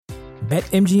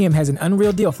BetMGM has an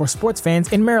unreal deal for sports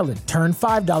fans in Maryland. Turn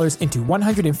 $5 into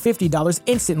 $150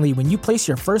 instantly when you place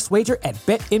your first wager at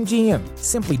BetMGM.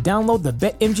 Simply download the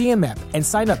BetMGM app and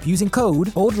sign up using code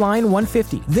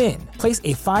OldLine150. Then, place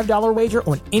a $5 wager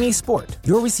on any sport.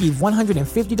 You'll receive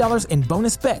 $150 in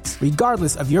bonus bets,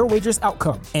 regardless of your wager's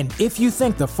outcome. And if you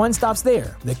think the fun stops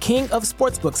there, the King of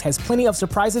Sportsbooks has plenty of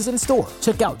surprises in store.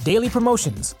 Check out daily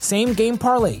promotions, same-game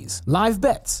parlays, live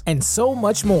bets, and so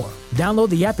much more. Download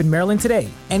the app in Maryland today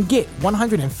and get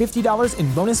 $150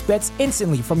 in bonus bets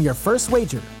instantly from your first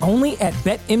wager. Only at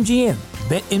BetMGM.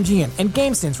 BetMGM and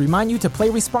GameSense remind you to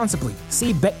play responsibly.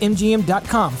 See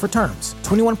BetMGM.com for terms.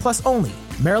 21 plus only.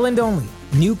 Maryland only.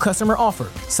 New customer offer.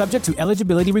 Subject to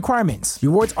eligibility requirements.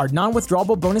 Rewards are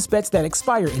non-withdrawable bonus bets that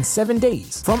expire in 7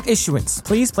 days. From issuance,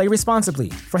 please play responsibly.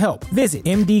 For help, visit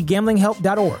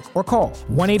mdgamblinghelp.org or call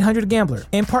 1-800-GAMBLER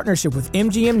in partnership with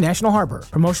MGM National Harbor.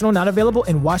 Promotional not available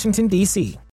in Washington,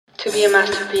 D.C. To be a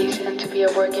masterpiece and to be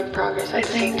a work in progress at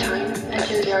the same time. That's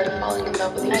the art of falling in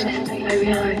love with yourself. I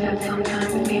realize that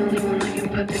sometimes the only one that can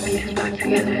put the pieces back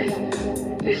together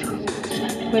is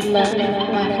yourself. With love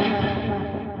and laughter.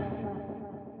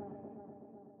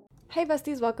 Hey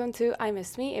besties, welcome to I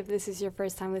Missed Me. If this is your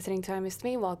first time listening to I Missed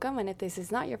Me, welcome. And if this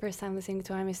is not your first time listening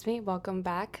to I Missed Me, welcome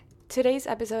back. Today's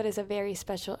episode is a very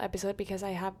special episode because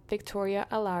I have Victoria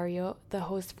Alario, the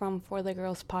host from For the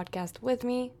Girls podcast, with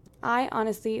me. I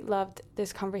honestly loved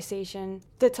this conversation.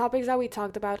 The topics that we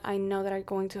talked about, I know that are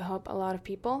going to help a lot of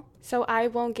people. So I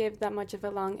won't give that much of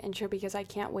a long intro because I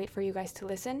can't wait for you guys to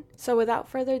listen. So without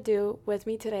further ado, with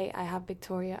me today, I have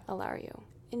Victoria Alario.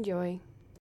 Enjoy.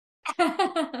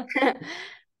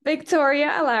 Victoria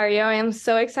Alario, I am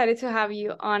so excited to have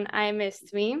you on I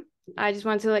Missed Me. I just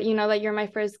want to let you know that you're my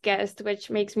first guest,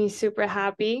 which makes me super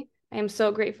happy. I am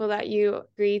so grateful that you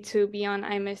agreed to be on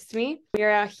I Missed Me.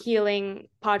 We're a healing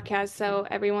podcast, so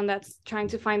everyone that's trying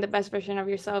to find the best version of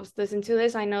yourselves, listen to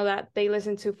this. I know that they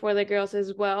listen to For the Girls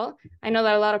as well. I know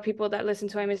that a lot of people that listen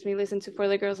to I Missed Me listen to For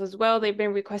the Girls as well. They've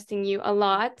been requesting you a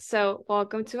lot, so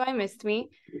welcome to I Missed Me.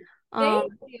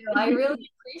 Thank you. I really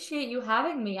appreciate you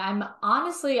having me. I'm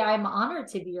honored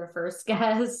to be your first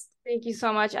guest. Thank you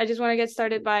so much. I just want to get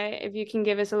started by if you can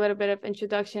give us a little bit of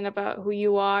introduction about who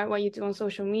you are, what you do on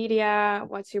social media,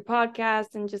 what's your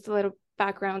podcast, and just a little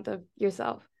background of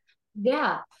yourself.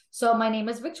 Yeah. So my name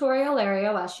is Victoria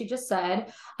Alario, as she just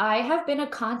said. I have been a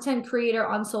content creator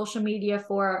on social media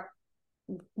for,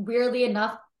 weirdly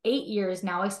enough, 8 years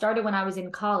now. I started when I was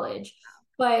in college.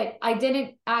 But I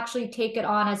didn't actually take it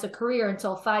on as a career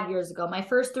until 5 years ago. My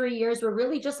first 3 years were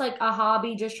really just like a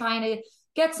hobby, just trying to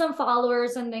get some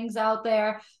followers and things out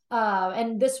there.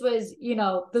 And this was,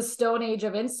 the stone age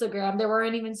of Instagram. There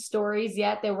weren't even stories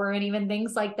yet. There weren't even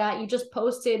things like that. You just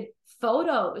posted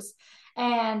photos.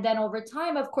 And then over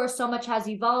time, of course, so much has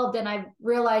evolved. And I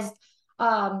realized,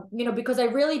 because I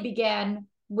really began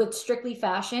with strictly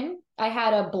fashion. I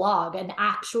had a blog, an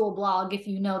actual blog, if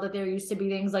you know that there used to be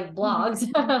things like blogs,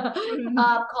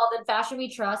 called In Fashion We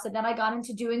Trust. And then I got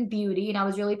into doing beauty, and I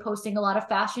was really posting a lot of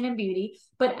fashion and beauty.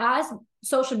 But as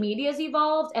social media has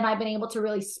evolved and I've been able to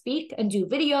really speak and do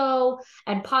video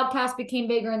and podcasts became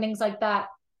bigger and things like that,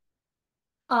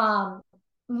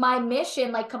 my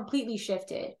mission completely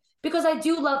shifted. Because I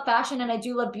do love fashion and I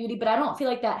do love beauty, but I don't feel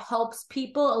like that helps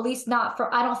people, at least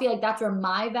I don't feel like that's where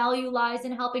my value lies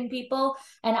in helping people.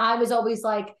 And I was always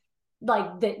like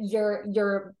that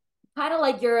you're kind of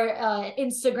like your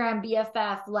Instagram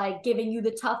BFF, like giving you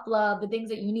the tough love, the things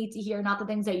that you need to hear, not the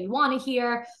things that you want to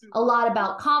hear. A lot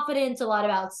about confidence, a lot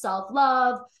about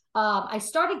self-love. I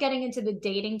started getting into the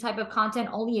dating type of content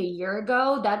only a year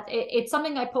ago. It's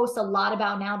something I post a lot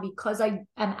about now because I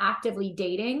am actively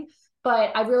dating.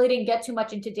 But I really didn't get too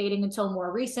much into dating until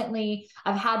more recently.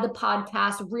 I've had the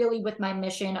podcast really with my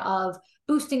mission of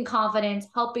boosting confidence,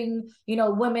 helping,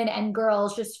 women and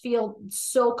girls just feel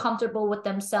so comfortable with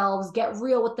themselves, get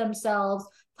real with themselves,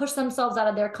 push themselves out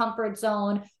of their comfort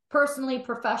zone, personally,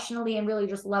 professionally, and really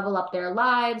just level up their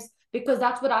lives. Because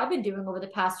that's what I've been doing over the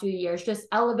past few years, just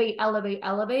elevate, elevate,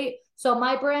 elevate. So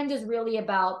my brand is really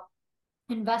about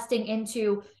investing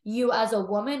into you as a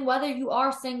woman, whether you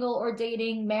are single or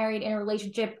dating, married, in a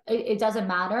relationship, it doesn't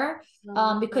matter,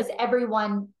 because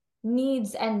everyone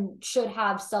needs and should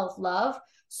have self-love.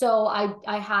 So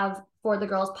I have For the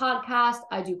Girls podcast,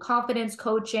 I do confidence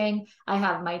coaching, I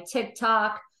have my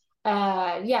TikTok.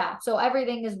 So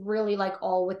everything is really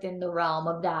all within the realm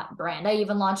of that brand. I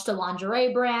even launched a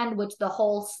lingerie brand, which the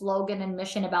whole slogan and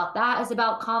mission about that is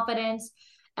about confidence.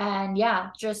 And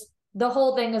just the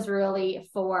whole thing is really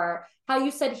for how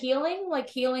you said healing,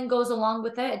 healing goes along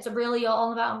with it. It's really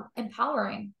all about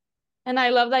empowering. And I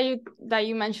love that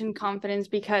you mentioned confidence,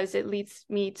 because it leads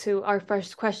me to our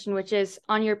first question, which is,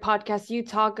 on your podcast, you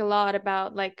talk a lot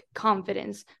about like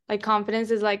confidence. Like confidence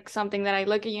is like something that I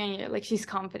look at you and you're like, she's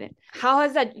confident. How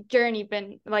has that journey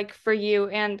been like for you?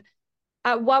 And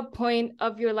at what point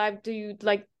of your life do you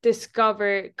like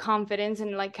discover confidence,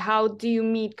 and like how do you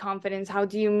meet confidence? How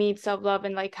do you meet self-love,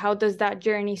 and like how does that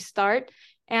journey start?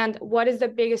 And what is the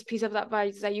biggest piece of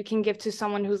advice that you can give to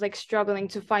someone who's like struggling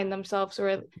to find themselves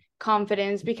or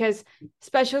confidence? Because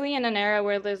especially in an era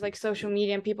where there's like social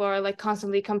media and people are like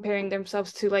constantly comparing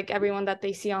themselves to like everyone that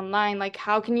they see online, like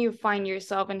how can you find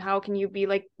yourself and how can you be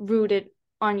like rooted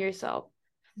on yourself?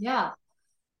 Yeah.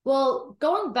 Well,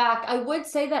 going back, I would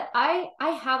say that I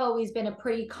have always been a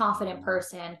pretty confident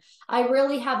person. I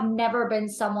really have never been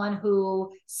someone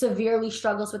who severely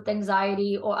struggles with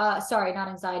anxiety or sorry, not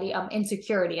anxiety,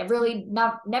 insecurity. I've really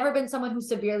never been someone who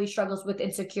severely struggles with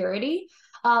insecurity.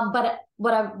 But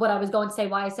what I was going to say,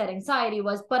 why I said anxiety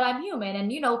was, but I'm human,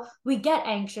 and we get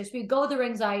anxious, we go through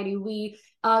anxiety, we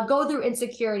go through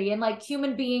insecurity, and like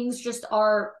human beings just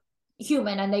are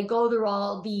human, and they go through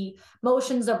all the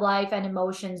motions of life and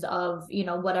emotions of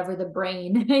whatever the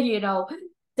brain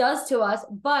does to us.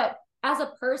 But as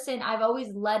a person, I've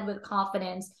always led with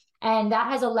confidence, and that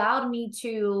has allowed me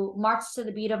to march to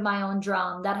the beat of my own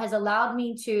drum. That has allowed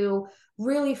me to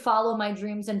really follow my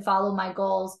dreams and follow my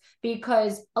goals,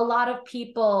 because a lot of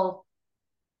people,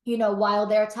 while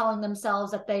they're telling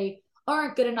themselves that they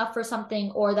aren't good enough for something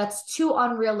or that's too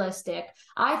unrealistic,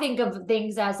 I think of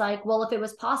things as like, well, if it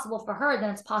was possible for her,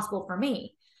 then it's possible for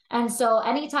me. And so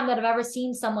anytime that I've ever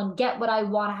seen someone get what I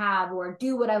want to have or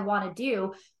do what I want to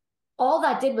do, all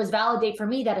that did was validate for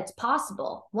me that it's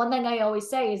possible. One thing I always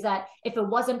say is that if it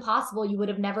wasn't possible, you would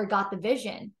have never got the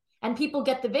vision. And people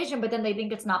get the vision, but then they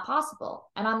think it's not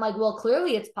possible. And I'm like, well,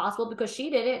 clearly it's possible, because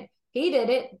she did it, he did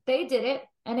it, they did it.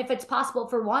 And if it's possible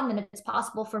for one, then it's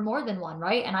possible for more than one,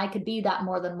 right? And I could be that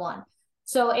more than one.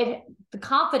 So the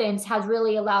confidence has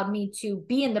really allowed me to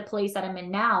be in the place that I'm in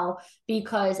now,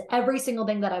 because every single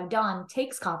thing that I've done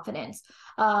takes confidence.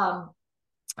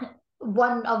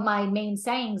 One of my main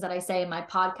sayings that I say in my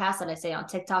podcast, that I say on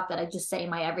TikTok, that I just say in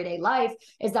my everyday life,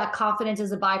 is that confidence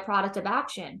is a byproduct of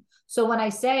action. So when I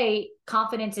say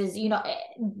confidence is,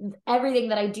 everything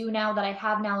that I do now, that I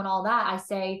have now and all that, I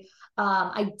say,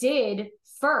 I did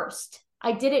first.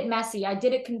 I did it messy. I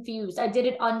did it confused. I did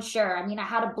it unsure. I mean, I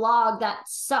had a blog that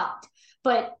sucked,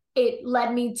 but it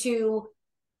led me to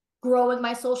growing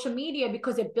my social media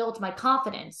because it built my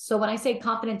confidence. So when I say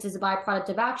confidence is a byproduct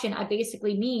of action, I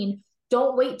basically mean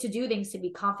don't wait to do things to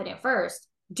be confident first.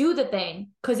 Do the thing,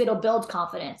 because it'll build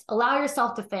confidence. Allow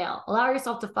yourself to fail. Allow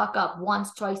yourself to fuck up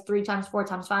once, twice, 3 times, 4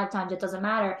 times, 5 times. It doesn't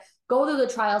matter. Go through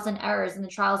the trials and errors and the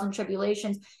trials and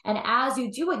tribulations. And as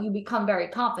you do it, you become very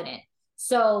confident.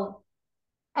 So,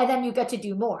 and then you get to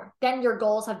do more. Then your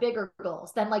goals have bigger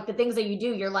goals. Then like the things that you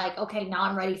do, you're like, okay, now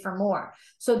I'm ready for more.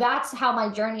 So that's how my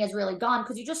journey has really gone.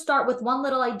 Because you just start with one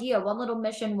little idea, one little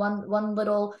mission, one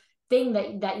little thing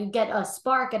that you get a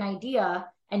spark, an idea,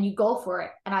 and you go for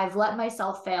it. And I've let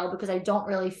myself fail because I don't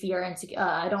really fear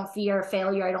I don't fear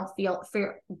failure. I don't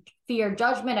fear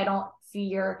judgment. I don't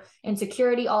fear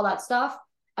insecurity, all that stuff.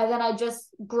 And then I just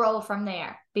grow from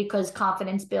there, because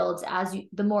confidence builds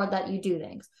the more that you do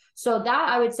things. So that,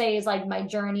 I would say, is like my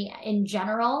journey in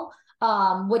general,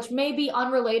 which may be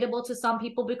unrelatable to some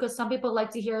people, because some people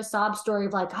like to hear a sob story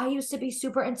of like, I used to be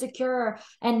super insecure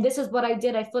and this is what I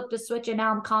did. I flipped the switch and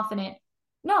now I'm confident.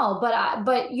 No, but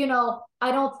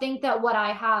I don't think that what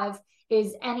I have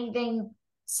is anything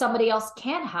somebody else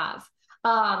can have.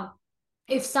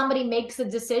 If somebody makes a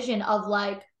decision of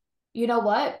like, you know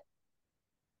what?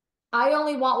 I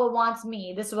only want what wants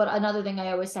me. This is what another thing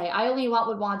I always say. I only want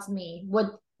what wants me. What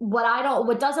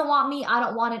doesn't want me, I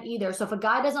don't want it either. So if a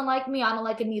guy doesn't like me, I don't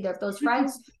like him either. If those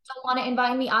friends don't want to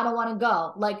invite me, I don't want to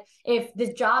go. Like if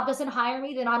this job doesn't hire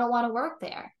me, then I don't want to work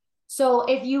there. So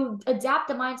if you adapt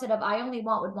the mindset of I only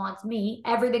want what wants me,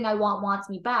 everything I want wants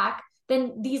me back,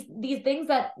 then these things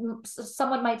that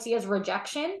someone might see as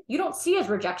rejection, you don't see as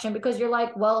rejection, because you're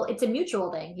like, well, it's a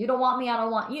mutual thing. You don't want me, I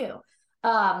don't want you.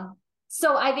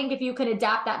 So I think if you can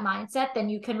adapt that mindset, then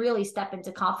you can really step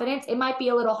into confidence. It might be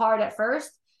a little hard at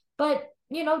first, but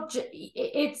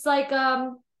it's like,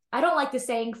 I don't like the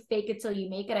saying fake it till you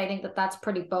make it. I think that that's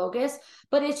pretty bogus,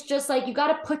 but it's just like, you got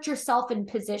to put yourself in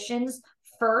positions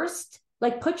first,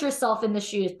 like put yourself in the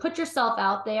shoes, put yourself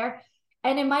out there.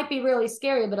 And it might be really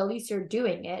scary, but at least you're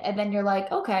doing it. And then you're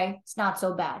like, okay, it's not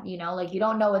so bad. Like you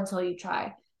don't know until you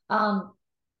try.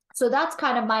 So that's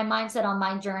kind of my mindset on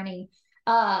my journey.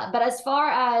 But as far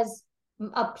as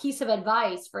a piece of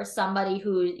advice for somebody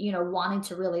who, wanting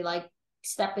to really like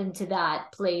step into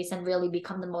that place and really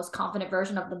become the most confident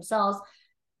version of themselves.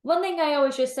 One thing I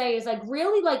always just say is like,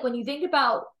 really, like when you think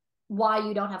about why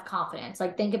you don't have confidence,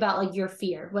 like think about like your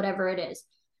fear, whatever it is,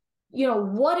 you know,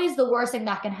 what is the worst thing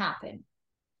that can happen?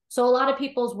 So a lot of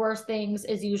people's worst things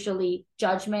is usually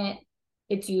judgment.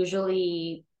 It's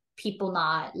usually people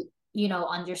not, you know,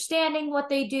 understanding what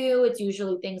they do. It's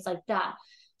usually things like that.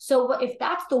 So if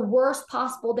that's the worst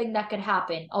possible thing that could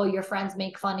happen, oh, your friends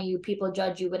make fun of you, people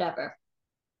judge you, whatever,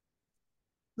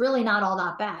 really not all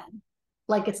that bad.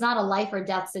 Like it's not a life or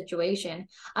death situation.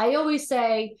 I always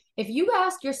say, if you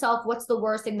ask yourself, what's the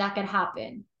worst thing that could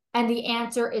happen? And the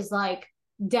answer is like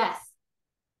death,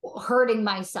 hurting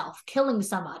myself, killing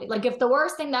somebody. Like if the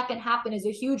worst thing that can happen is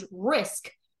a huge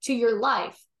risk to your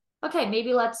life, okay,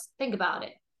 maybe let's think about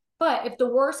it. But if the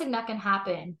worst thing that can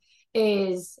happen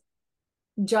is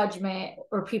judgment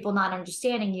or people not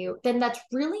understanding you, then that's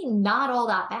really not all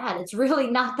that bad. It's really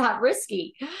not that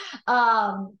risky.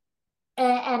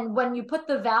 And when you put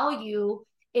the value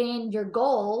in your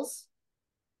goals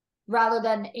rather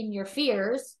than in your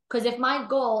fears, because if my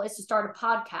goal is to start a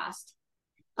podcast,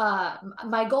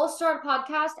 my goal is to start a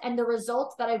podcast, and the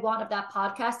results that I want of that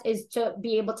podcast is to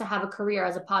be able to have a career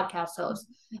as a podcast host.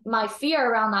 My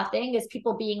fear around that thing is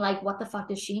people being like, what the fuck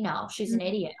does she know? She's an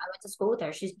idiot. I went to school with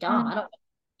her. She's dumb. I don't,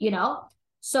 you know?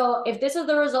 So if this is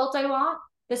the results I want,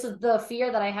 this is the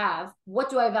fear that I have. What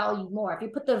do I value more? If you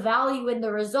put the value in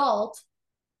the result,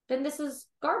 then this is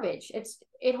garbage.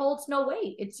 It holds no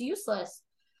weight. It's useless.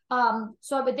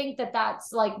 So I would think that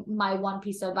that's like my one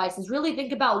piece of advice is really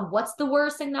think about what's the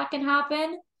worst thing that can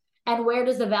happen and where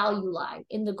does the value lie,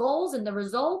 in the goals, in the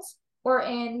results, or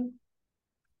in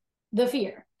the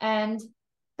fear. And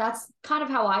that's kind of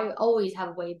how I always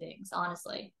have weighed things,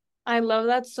 honestly. I love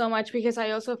that so much, because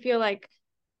I also feel like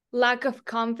lack of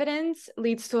confidence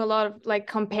leads to a lot of like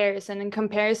comparison, and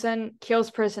comparison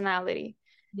kills personality.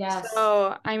 Yes.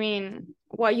 So, I mean,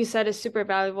 what you said is super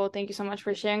valuable. Thank you so much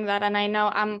for sharing that. And I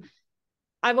know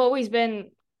I've always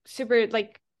been super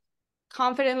like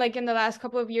confident, like in the last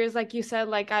couple of years, like you said,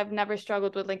 like I've never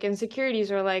struggled with like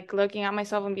insecurities or like looking at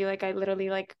myself and be like, I literally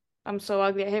like, I'm so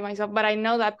ugly, I hate myself. But I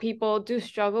know that people do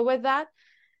struggle with that,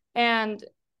 and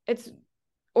it's,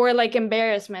 or like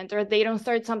embarrassment, or they don't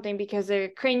start something because they're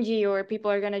cringy or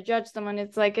people are going to judge them. And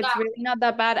it's like, it's really not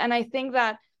that bad. And I think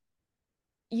that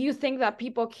you think that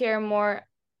people care more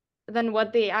than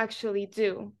what they actually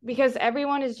do, because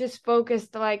everyone is just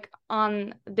focused like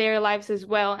on their lives as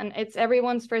well, and it's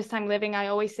everyone's first time living. I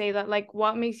always say that, like,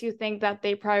 what makes you think that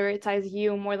they prioritize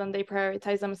you more than they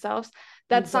prioritize themselves?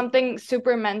 That's something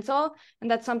super mental,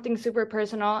 and that's something super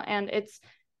personal, and it's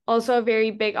also a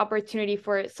very big opportunity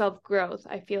for self-growth,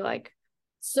 I feel like.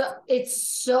 So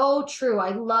it's so true. I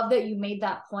love that you made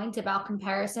that point about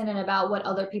comparison and about what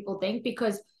other people think,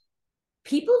 because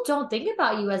people don't think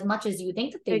about you as much as you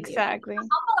think that they Exactly. do.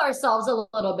 Humble ourselves a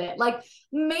little bit. Like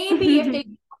maybe if they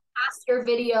pass your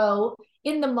video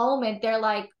in the moment, they're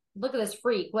like, look at this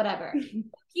freak, whatever.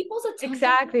 People's attention.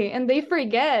 Exactly. And they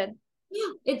forget. Yeah,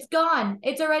 it's gone.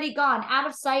 It's already gone. Out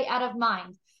of sight, out of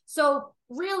mind. So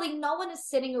really no one is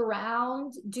sitting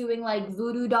around doing like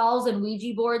voodoo dolls and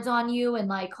Ouija boards on you and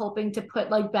like hoping to put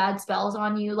like bad spells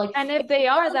on you. Like, and if they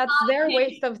are, that's their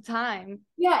waste of time.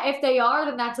 Yeah, if they are,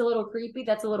 then that's a little creepy.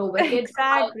 That's a little wicked.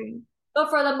 Exactly. But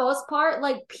for the most part,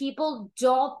 like people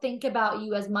don't think about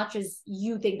you as much as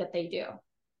you think that they do.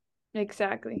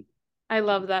 Exactly. I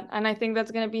love that. And I think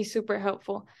that's going to be super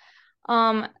helpful.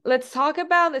 Let's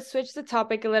switch the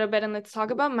topic a little bit, and let's talk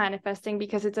about manifesting,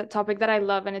 because it's a topic that I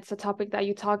love, and it's a topic that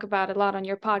you talk about a lot on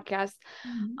your podcast.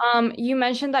 You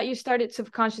mentioned that you started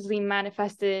subconsciously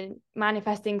manifesting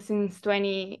since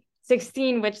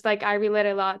 2016, which like I relate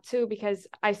a lot to, because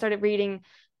I started reading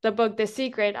the book The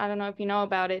Secret. I don't know if you know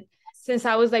about it, since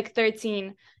I was like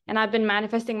 13, and I've been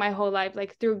manifesting my whole life,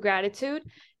 like through gratitude.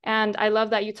 And I love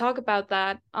that you talk about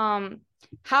that.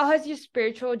 How has your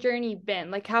spiritual journey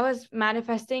been? Like, how has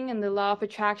manifesting and the law of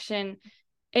attraction,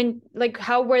 and like,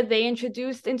 how were they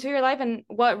introduced into your life, and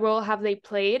what role have they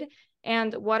played?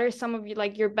 And what are some of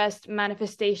your best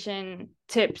manifestation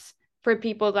tips for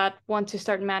people that want to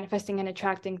start manifesting and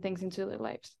attracting things into their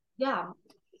lives? Yeah.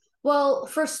 Well,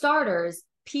 for starters,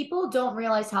 people don't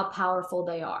realize how powerful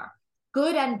they are,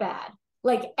 good and bad.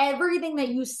 Like everything that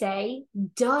you say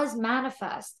does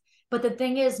manifest. But the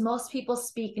thing is, most people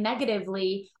speak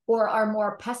negatively or are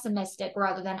more pessimistic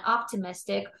rather than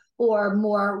optimistic, or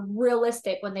more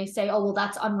realistic when they say, oh, well,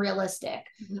 that's unrealistic.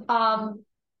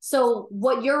 So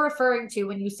what you're referring to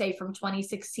when you say from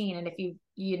 2016, and if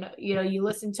you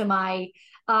listen to my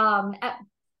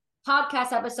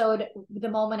podcast episode, the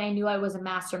moment I knew I was a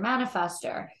master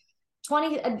manifester,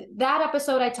 that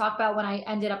episode I talked about when I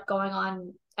ended up going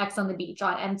on X on the Beach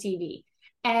on MTV.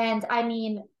 And I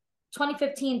mean,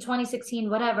 2015, 2016,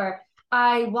 whatever,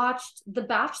 I watched The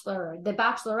Bachelor, The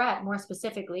Bachelorette more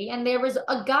specifically. And there was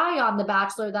a guy on The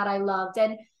Bachelor that I loved.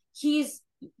 And he's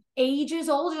ages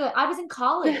older. I was in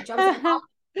college.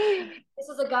 This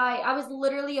is a guy, I was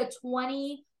literally a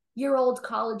 20-year-old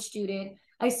college student.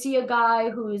 I see a guy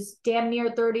who's damn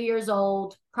near 30 years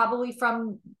old, probably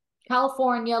from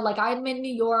California. Like I'm in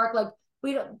New York. Like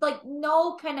we don't like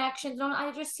no connections. No,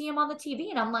 I just see him on the TV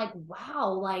and I'm like,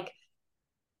 wow, like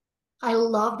I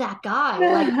love that guy.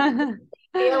 Like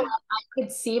I feel like I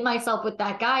could see myself with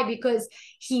that guy because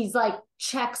he's like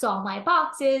checks all my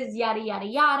boxes, yada yada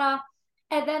yada.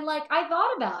 And then like I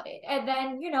thought about it. And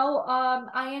then,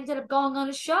 I ended up going on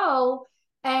a show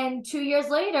and 2 years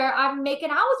later I'm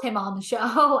making out with him on the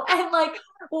show. And like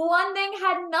one thing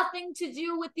had nothing to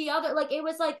do with the other. Like it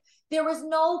was like there was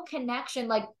no connection.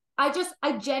 Like I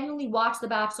genuinely watched The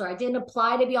Bachelor. I didn't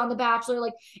apply to be on The Bachelor.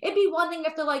 Like it'd be one thing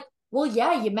if they're like, well,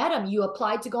 yeah, you met him. You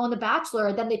applied to go on The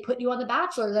Bachelor. Then they put you on The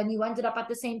Bachelor. Then you ended up at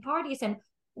the same party as him.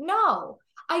 No,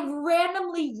 I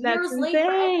randomly years later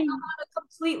ended up on a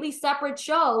completely separate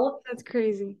show. That's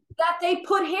crazy. That they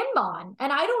put him on.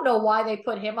 And I don't know why they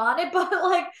put him on it, but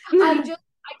like I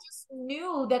just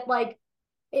knew that like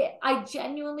I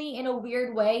genuinely in a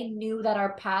weird way knew that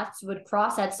our paths would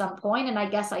cross at some point. And I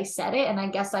guess I said it and I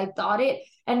guess I thought it.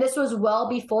 And this was well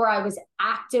before I was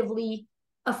actively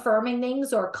affirming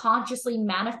things or consciously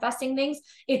manifesting things.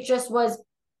 It just was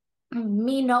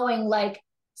me knowing like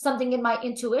something in my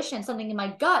intuition, something in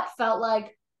my gut felt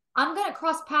like I'm going to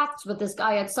cross paths with this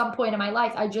guy at some point in my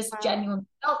life. I just genuinely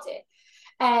felt it.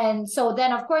 And so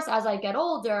then, of course, as I get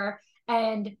older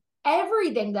and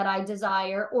everything that I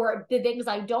desire or the things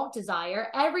I don't desire,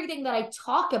 everything that I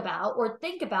talk about or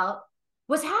think about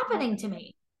was happening to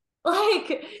me.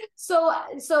 Like,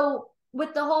 so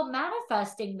with the whole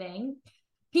manifesting thing,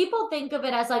 people think of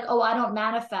it as like, oh, I don't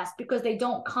manifest because they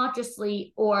don't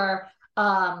consciously or,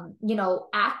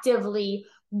 actively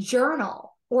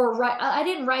journal or write. I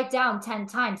didn't write down 10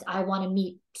 times, I want to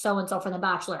meet so-and-so from The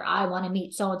Bachelor. I want to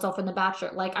meet so-and-so from The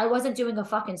Bachelor. Like I wasn't doing a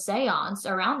fucking seance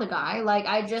around the guy. Like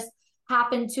I just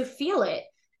happened to feel it.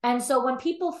 And so when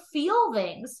people feel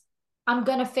things, I'm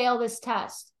going to fail this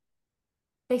test.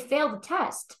 They fail the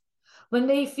test. When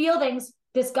they feel things,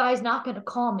 this guy's not going to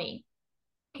call me.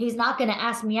 He's not going to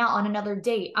ask me out on another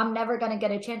date. I'm never going to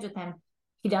get a chance with him.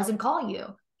 He doesn't call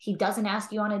you. He doesn't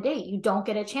ask you on a date. You don't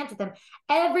get a chance with him.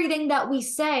 Everything that we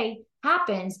say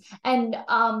happens. And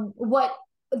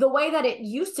the way that it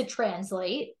used to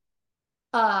translate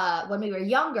when we were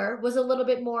younger was a little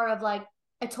bit more of like,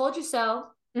 I told you so.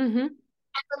 Mm-hmm. And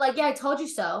we're like, yeah, I told you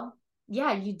so.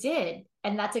 Yeah, you did.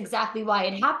 And that's exactly why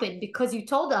it happened, because you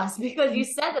told us, because you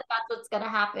said that that's what's going to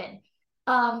happen.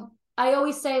 I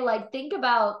always say, like, think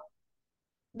about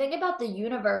the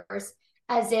universe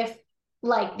as if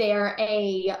like they're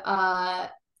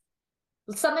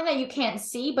something that you can't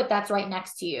see, but that's right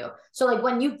next to you. So like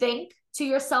when you think to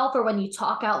yourself or when you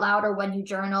talk out loud or when you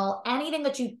journal, anything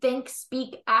that you think,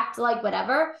 speak, act like,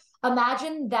 whatever,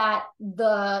 imagine that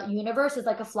the universe is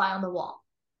like a fly on the wall.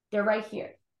 They're right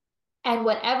here. And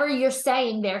whatever you're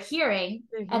saying, they're hearing,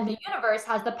 and the universe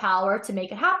has the power to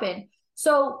make it happen.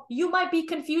 So you might be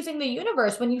confusing the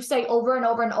universe when you say over and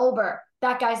over and over,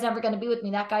 that guy's never going to be with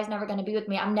me. That guy's never going to be with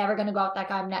me. I'm never going to go out with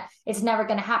that guy. It's never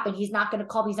going to happen. He's not going to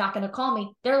call me. He's not going to call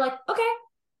me. They're like, okay,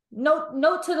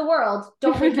 note to the world.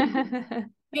 Don't make it,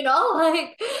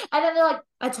 like, and then they're like,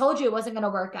 I told you it wasn't going to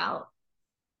work out.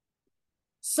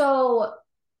 So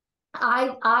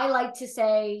I like to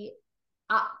say,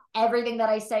 everything that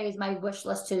I say is my wish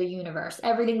list to the universe.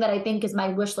 Everything that I think is my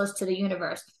wish list to the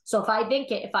universe. So if I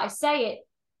think it, if I say it,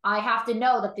 I have to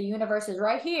know that the universe is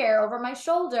right here over my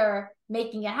shoulder,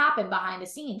 making it happen behind the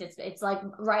scenes. It's like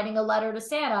writing a letter to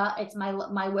Santa. It's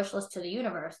my wish list to the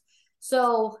universe.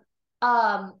 So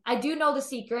I do know The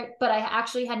Secret, but I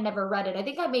actually had never read it. I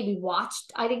think I maybe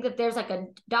watched. I think that there's like a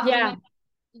documentary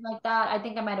like that. I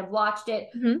think I might have watched it.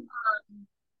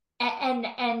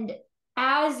 And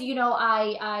as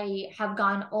I have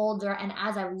gone older, and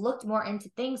as I've looked more into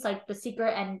things like The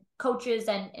Secret and coaches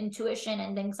and intuition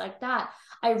and things like that,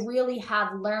 I really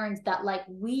have learned that like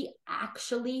we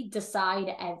actually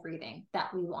decide everything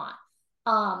that we want.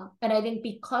 And I think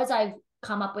because I've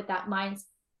come up with that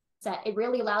mindset, it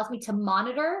really allows me to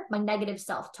monitor my negative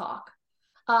self-talk.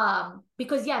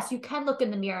 Because yes, you can look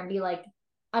in the mirror and be like,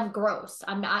 I'm gross.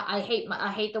 I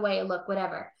hate the way I look,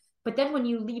 whatever. But then when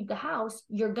you leave the house,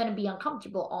 you're going to be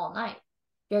uncomfortable all night.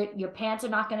 Your pants are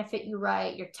not going to fit you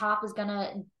right. Your top is going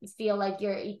to feel like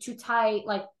you're too tight.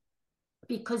 Like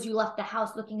because you left the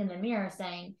house looking in the mirror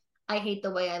saying, I hate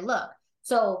the way I look.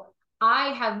 So I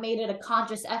have made it a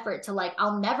conscious effort to like,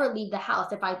 I'll never leave the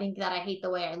house if I think that I hate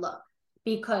the way I look,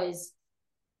 because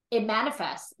it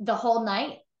manifests the whole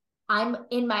night. I'm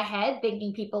in my head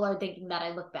thinking people are thinking that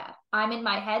I look bad. I'm in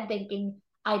my head thinking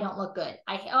I don't look good.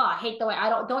 I hate the way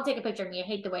don't take a picture of me. I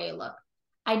hate the way I look.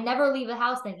 I never leave the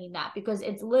house thinking that, because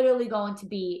it's literally going to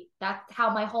be, that's how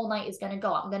my whole night is going to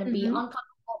go. I'm going to be uncomfortable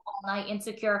all night,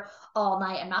 insecure all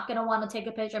night. I'm not going to want to take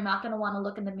a picture. I'm not going to want to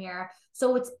look in the mirror.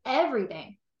 So it's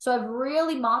everything. So I've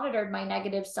really monitored my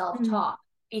negative self-talk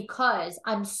because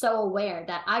I'm so aware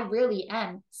that I really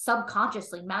am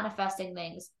subconsciously manifesting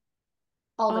things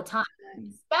all the time,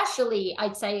 especially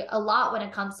I'd say a lot when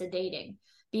it comes to dating,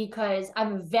 because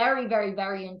I'm very, very,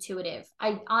 very intuitive.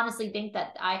 I honestly think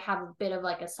that I have a bit of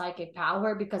like a psychic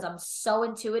power because I'm so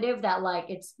intuitive that like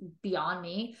it's beyond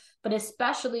me. But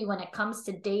especially when it comes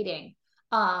to dating,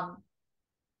 I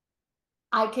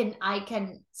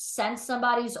can sense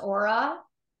somebody's aura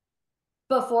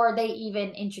before they even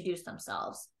introduce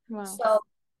themselves. Wow. So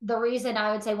the reason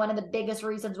I would say one of the biggest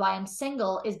reasons why I'm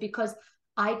single is because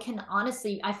I can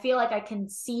honestly, I feel like I can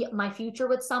see my future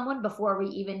with someone before we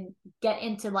even get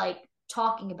into like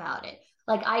talking about it.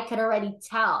 Like I could already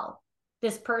tell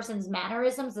this person's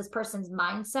mannerisms, this person's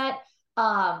mindset.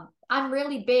 I'm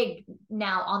really big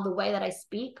now on the way that I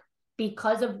speak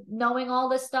because of knowing all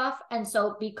this stuff. And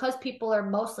so because people are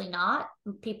mostly not,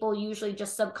 people usually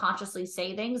just subconsciously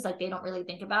say things, like they don't really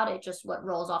think about it, just what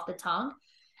rolls off the tongue.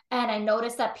 And I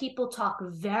noticed that people talk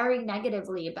very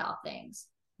negatively about things.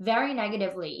 Very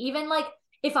negatively. Even like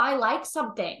if I like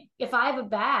something, if I have a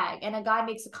bag and a guy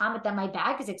makes a comment that my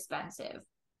bag is expensive,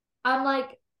 I'm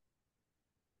like,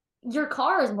 your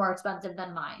car is more expensive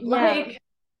than mine. Yeah.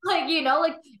 Like you know,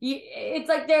 like it's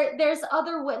like there's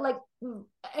other like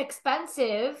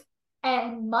expensive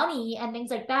and money and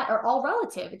things like that are all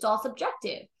relative. It's all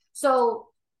subjective. So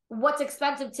what's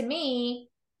expensive to me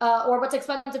or what's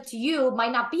expensive to you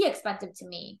might not be expensive to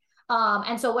me.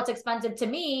 And so what's expensive to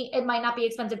me, it might not be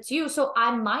expensive to you. So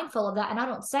I'm mindful of that and I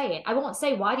don't say it. I won't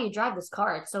say, why do you drive this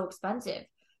car? It's so expensive.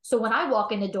 So when I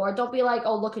walk in the door, don't be like,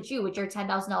 oh, look at you with your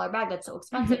 $10,000 bag. That's so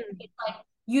expensive. It's like,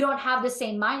 you don't have the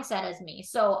same mindset as me.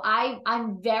 So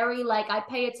I'm very like, I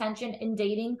pay attention in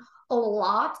dating a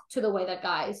lot to the way that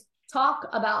guys talk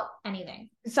about anything.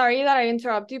 Sorry that I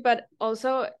interrupt you, but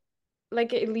also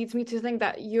like it leads me to think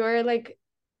that you're like,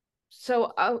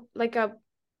 so like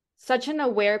such an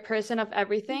aware person of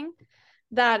everything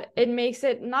that it makes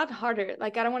it not harder.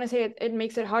 Like, I don't want to say it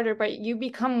makes it harder, but you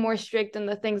become more strict in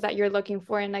the things that you're looking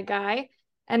for in a guy.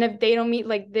 And if they don't meet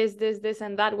like this,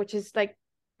 and that, which is like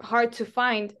hard to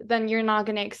find, then you're not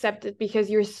going to accept it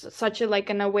because you're such a like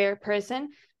an aware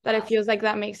person that it feels like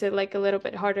that makes it like a little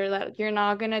bit harder, that you're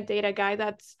not going to date a guy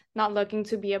that's not looking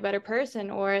to be a better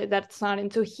person or that's not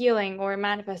into healing or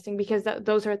manifesting, because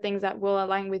those are things that will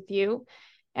align with you.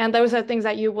 And those are things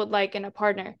that you would like in a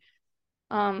partner.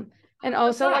 And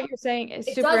also what you're saying is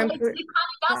super important. It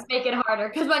kind of does make it harder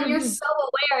because when you're so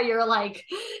aware, you're like,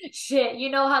 shit, you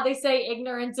know how they say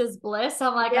ignorance is bliss?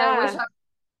 I'm like, I wish I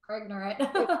were ignorant.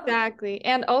 Exactly.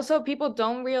 And also people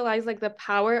don't realize like the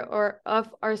power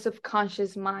of our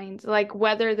subconscious mind, like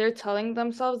whether they're telling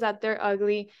themselves that they're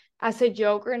ugly as a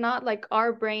joke or not. Like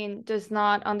our brain does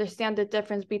not understand the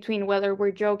difference between whether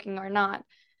we're joking or not.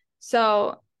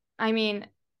 So, I mean,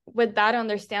 with that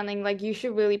understanding, like you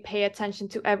should really pay attention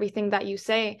to everything that you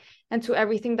say and to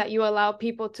everything that you allow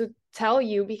people to tell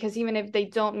you, because even if they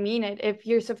don't mean it, if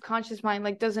your subconscious mind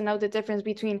like doesn't know the difference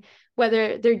between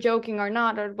whether they're joking or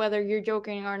not, or whether you're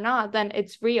joking or not, then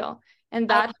it's real, and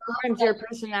that forms your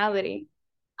personality.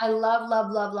 I love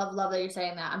that you're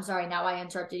saying that. I'm sorry, now I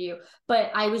interrupted you,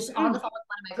 but I was on the phone with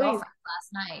one of my girlfriends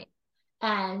last night,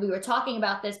 and we were talking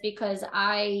about this because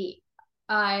I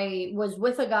was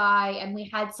with a guy and we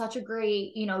had such a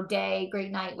great, day,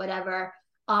 great night, whatever.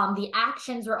 The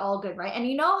actions were all good, right? And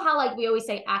you know how like we always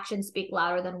say actions speak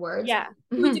louder than words? Yeah.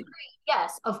 To a degree,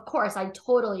 yes, of course, I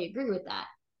totally agree with that.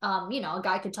 A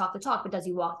guy could talk the talk, but does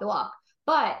he walk the walk?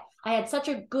 But I had such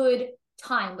a good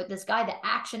time with this guy. The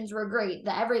actions were great,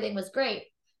 everything was great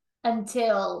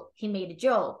until he made a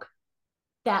joke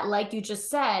that, like you just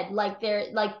said,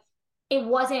 it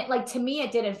wasn't like, to me,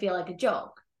 it didn't feel like a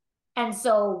joke. And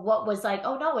so what was like,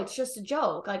 oh no, it's just a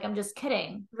joke. Like, I'm just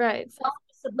kidding. Right. It felt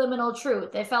like subliminal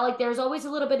truth. It felt like there's always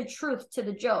a little bit of truth to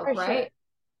the joke, right? Sure.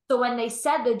 So when they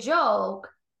said the joke,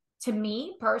 to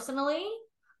me personally,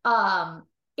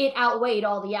 it outweighed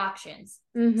all the actions.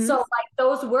 Mm-hmm. So like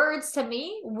those words to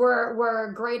me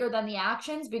were greater than the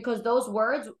actions, because those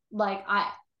words, like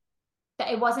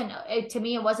to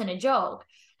me, it wasn't a joke.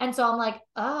 And so I'm like,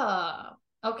 oh,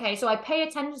 okay. So I pay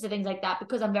attention to things like that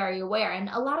because I'm very aware. And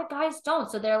a lot of guys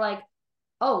don't. So they're like,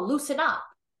 oh, loosen up.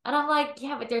 And I'm like,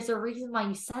 yeah, but there's a reason why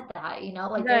you said that, you know,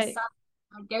 like Right.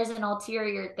 there's an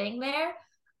ulterior thing there.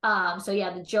 So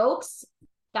yeah, the jokes,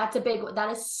 that's a big one.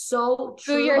 That is so To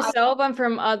true. yourself and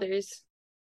from others.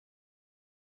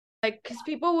 Like, because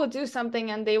people will do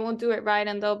something and they won't do it right,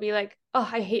 and they'll be like, oh,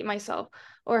 I hate myself.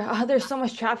 Or, oh, there's so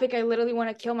much traffic, I literally want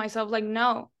to kill myself. Like,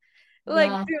 no. Like,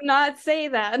 Yeah, do not say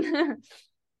that.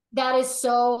 that is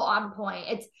so on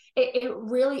point. It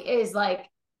really is like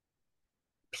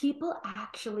people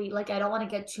actually, like, I don't want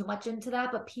to get too much into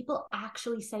that, but people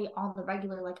actually say on the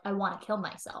regular, like, I want to kill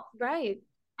myself. Right.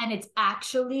 And it's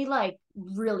actually like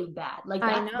really bad. Like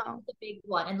I that's know. the big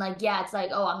one. And like, yeah, it's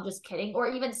like, oh, I'm just kidding. Or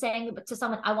even saying to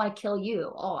someone, I want to kill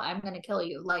you. Oh, I'm gonna kill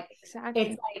you. Like it's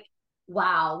Exactly. like,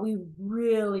 wow, we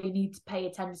really need to pay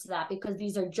attention to that because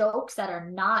these are jokes that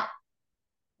are not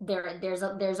there. There's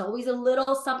always a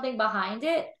little something behind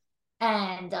it.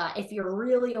 And if you're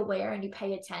really aware and you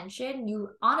pay attention, you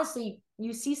honestly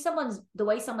you see the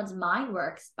way someone's mind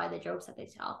works by the jokes that they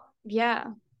tell. Yeah.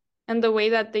 And the way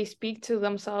that they speak to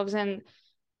themselves, and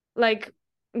like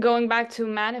going back to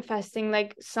manifesting,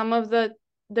 like some of the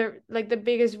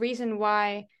biggest reason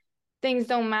why things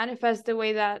don't manifest the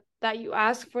way that you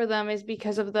ask for them is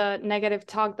because of the negative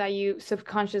talk that you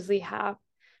subconsciously have.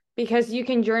 Because you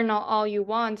can journal all you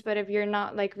want, but if you're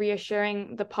not like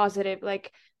reassuring the positive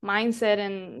like mindset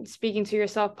and speaking to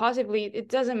yourself positively, it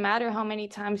doesn't matter how many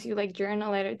times you like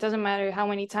journal it, it doesn't matter how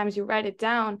many times you write it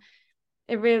down.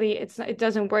 It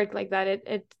doesn't work like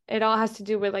that. It all has to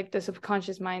do with like the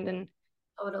subconscious mind. And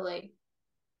Totally.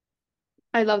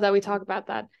 I love that we talk about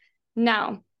that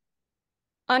now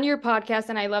on your podcast.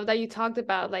 And I love that you talked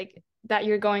about like that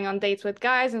you're going on dates with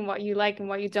guys and what you like and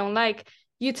what you don't like.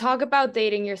 You talk about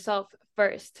dating yourself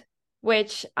first,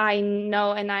 which I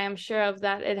know and I am sure of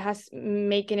that it has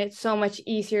making it so much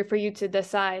easier for you to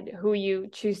decide who you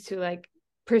choose to like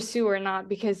pursue or not,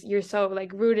 because you're so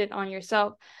like rooted on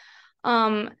yourself.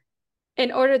 um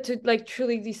in order to like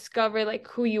truly discover like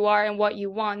who you are and what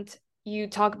you want, you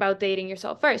talk about dating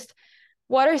yourself first.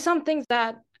 What are some things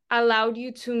that allowed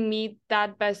you to meet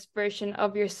that best version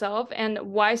of yourself, and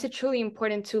why is it truly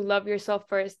important to love yourself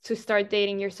first, to start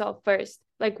dating yourself first?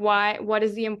 Like what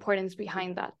is the importance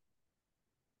behind that?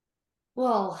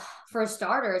 Well, for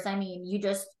starters, I mean,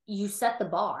 you set the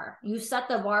bar. You set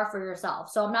the bar for yourself.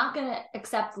 So I'm not going to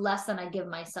accept less than I give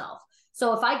myself.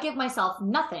 So if I give myself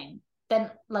nothing, then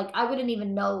like I wouldn't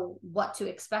even know what to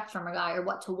expect from a guy or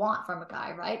what to want from a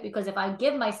guy, right? Because if I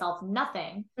give myself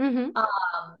nothing, Mm-hmm.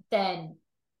 then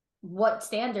what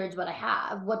standards would I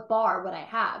have? What bar would I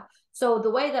have? So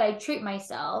the way that I treat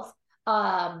myself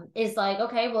is like,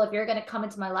 okay, well, if you're going to come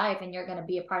into my life and you're going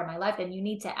to be a part of my life, then you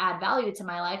need to add value to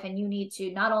my life, and you need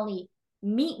to not only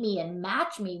meet me and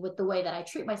match me with the way that I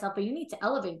treat myself, but you need to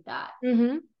elevate that.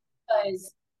 Mm-hmm.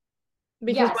 Because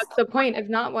Because yes, what's the point? If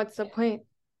not, what's the point?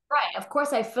 right, of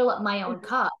course I fill up my own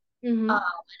cup. Mm-hmm. And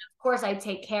of course I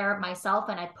take care of myself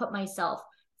and I put myself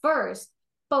first.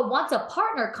 But once a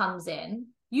partner comes in,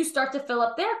 you start to fill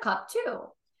up their cup too.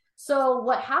 So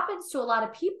what happens to a lot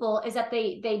of people is that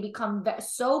they become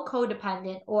so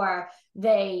codependent, or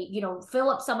they, you know,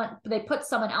 they put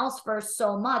someone else first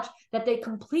so much that they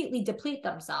completely deplete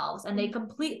themselves and they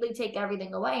completely take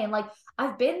everything away. And like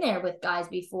I've been there with guys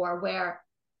before where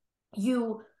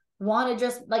you want to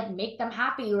just like make them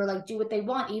happy or like do what they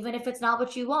want, even if it's not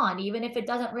what you want, even if it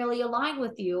doesn't really align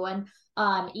with you, and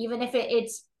even if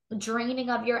it's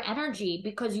draining of your energy,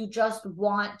 because you just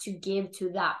want to give to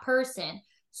that person.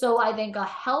 So I think a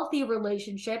healthy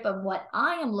relationship and what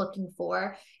I am looking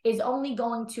for is only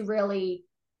going to really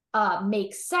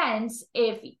make sense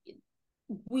if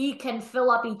we can fill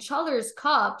up each other's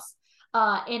cups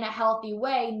in a healthy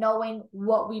way, knowing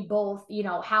what we both, you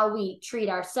know, how we treat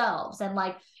ourselves. And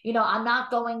like, you know, I'm not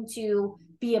going to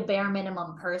be a bare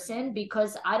minimum person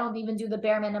because I don't even do the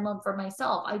bare minimum for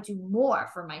myself. I do more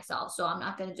for myself. So I'm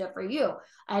not going to do it for you.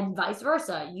 And vice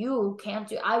versa. You can't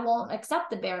do, I won't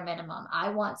accept the bare minimum. I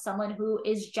want someone who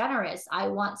is generous. I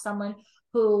want someone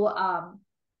who,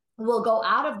 will go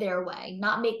out of their way,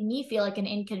 not make me feel like an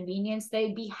inconvenience.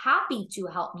 They'd be happy to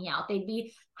help me out. They'd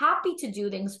be happy to do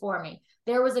things for me.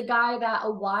 There was a guy that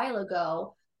a while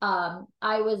ago,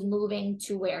 I was moving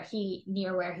to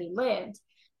near where he lived.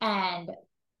 And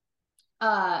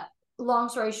long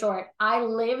story short, I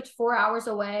lived 4 hours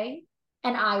away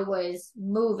and I was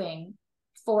moving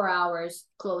 4 hours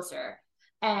closer.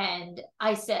 And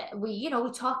I said, we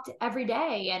talked every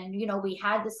day, and, we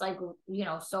had this like,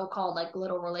 so-called like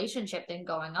little relationship thing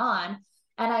going on.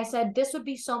 And I said, this would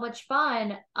be so much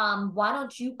fun. Why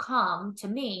don't you come to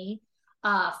me,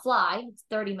 fly, it's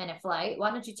 30-minute flight. Why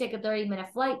don't you take a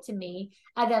 30-minute flight to me?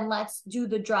 And then let's do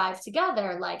the drive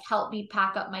together. Like, help me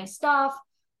pack up my stuff,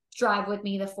 drive with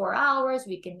me the 4 hours.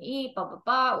 We can eat, blah, blah,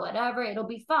 blah, whatever. It'll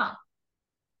be fun.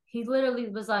 He literally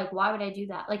was like, why would I do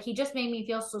that? Like, he just made me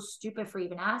feel so stupid for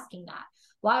even asking that.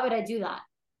 Why would I do that?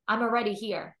 I'm already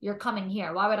here. You're coming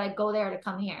here. Why would I go there to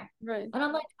come here? Right. And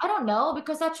I'm like, I don't know,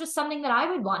 because that's just something that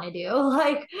I would want to do.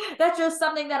 Like, that's just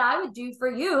something that I would do for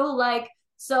you. Like,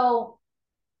 so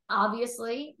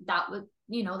obviously that would,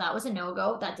 that was a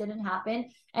no-go. That didn't happen.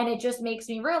 And it just makes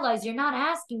me realize you're not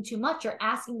asking too much. You're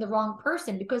asking the wrong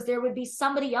person, because there would be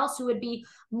somebody else who would be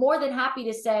more than happy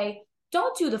to say,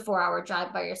 don't do the 4-hour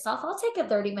drive by yourself. I'll take a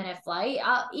 30-minute flight,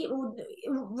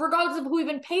 regardless of who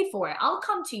even paid for it. I'll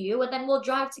come to you and then we'll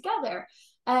drive together.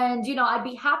 And, I'd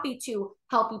be happy to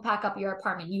help you pack up your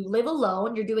apartment. You live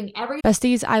alone. You're doing everything.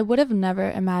 Besties, I would have never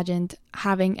imagined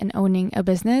having and owning a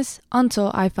business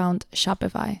until I found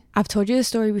Shopify. I've told you the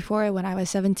story before. When I was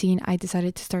 17, I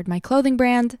decided to start my clothing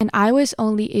brand, and I was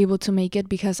only able to make it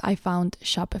because I found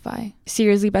Shopify.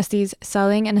 Seriously, besties,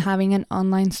 selling and having an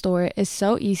online store is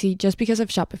so easy just because of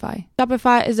Shopify.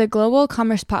 Shopify is a global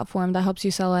commerce platform that helps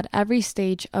you sell at every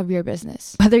stage of your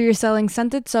business. Whether you're selling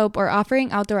scented soap or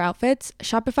offering outdoor outfits,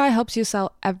 Shopify helps you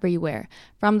sell everywhere.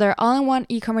 From their all-in-one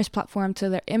e-commerce platform to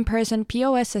their in-person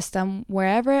POS system,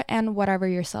 wherever and whatever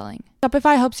you're selling.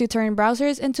 Shopify helps you turn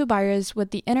browsers into buyers with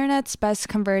the internet's best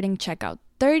converting checkout.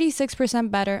 36%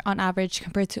 better on average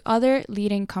compared to other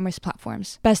leading commerce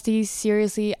platforms. Besties,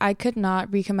 seriously, I could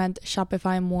not recommend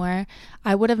Shopify more.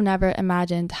 I would have never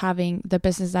imagined having the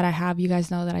business that I have. You guys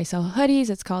know that I sell hoodies.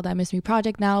 It's called I Miss Me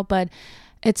Project now, but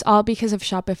it's all because of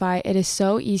Shopify. It is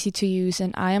so easy to use,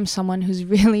 and I am someone who's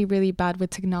really, really bad with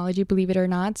technology, believe it or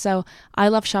not. So I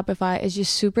love Shopify. It's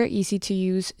just super easy to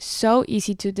use, so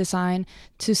easy to design,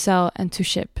 to sell, and to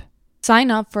ship.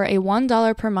 Sign up for a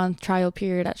 $1 per month trial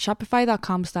period at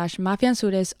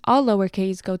shopify.com/mafianzures, all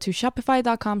lowercase. Go to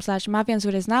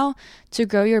shopify.com/mafianzures now to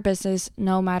grow your business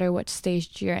no matter what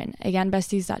stage you're in. Again,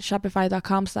 besties, at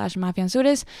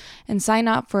shopify.com/mafianzures and sign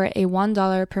up for a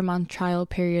 $1 per month trial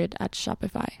period at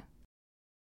Shopify.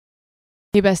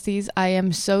 Hey besties, I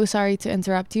am so sorry to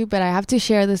interrupt you, but I have to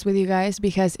share this with you guys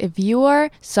because if you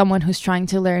are someone who's trying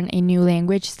to learn a new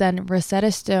language, then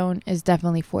Rosetta Stone is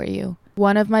definitely for you.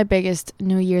 One of my biggest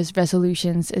New Year's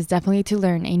resolutions is definitely to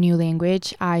learn a new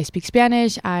language. I speak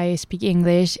Spanish, I speak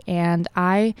English, and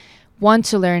I want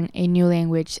to learn a new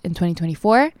language in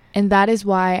 2024. And that is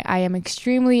why I am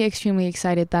extremely, extremely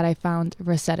excited that I found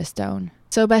Rosetta Stone.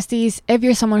 So besties, if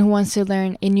you're someone who wants to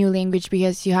learn a new language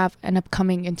because you have an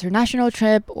upcoming international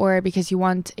trip, or because you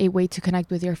want a way to connect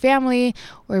with your family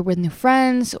or with new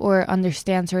friends, or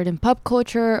understand certain pop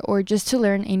culture, or just to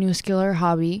learn a new skill or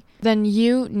hobby, then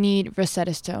you need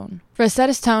Rosetta Stone.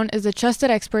 Rosetta Stone is a trusted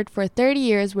expert for 30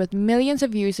 years with millions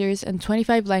of users and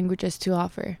 25 languages to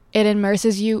offer. It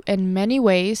immerses you in many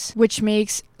ways, which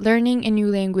makes learning a new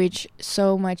language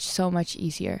so much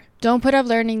easier. Don't put off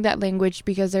learning that language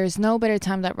because there is no better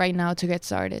time than right now to get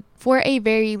started. For a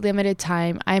very limited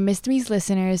time, I Missed Me's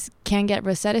listeners can get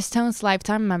Rosetta Stone's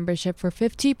lifetime membership for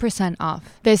 50% off.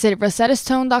 Visit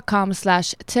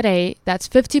rosettastone.com/today. That's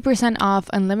 50% off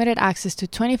unlimited access to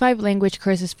 25 language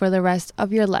courses for the rest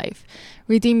of your life.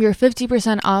 Redeem your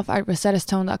 50% off at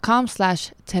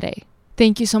rosettastone.com/today.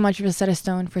 Thank you so much, Rosetta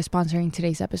Stone, for sponsoring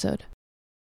today's episode.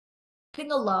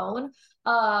 Alone,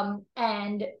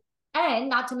 and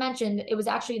not to mention, it was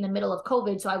actually in the middle of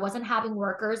COVID, so I wasn't having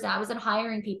workers and I wasn't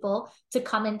hiring people to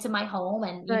come into my home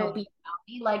and be around me.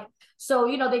 Like, so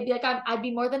they'd be like, I'd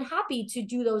be more than happy to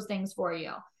do those things for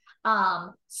you.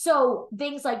 So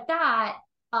things like that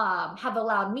have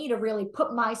allowed me to really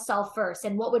put myself first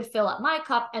and what would fill up my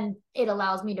cup, and it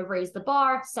allows me to raise the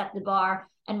bar, set the bar,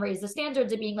 and raise the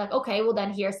standards of being like, okay, well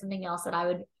then here's something else that I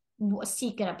would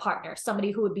seek in a partner,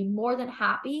 somebody who would be more than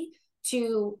happy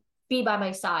to be by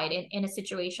my side in a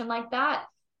situation like that,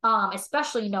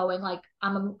 especially knowing like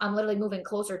I'm literally moving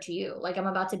closer to you, like I'm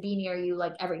about to be near you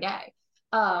like every day.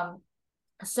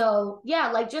 So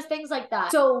yeah, like just things like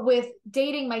that. So with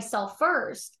dating myself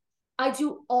first, I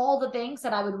do all the things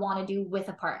that I would want to do with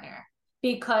a partner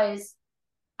because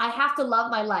I have to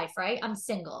love my life, right? I'm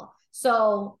single.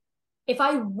 So if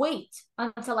I wait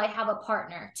until I have a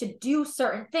partner to do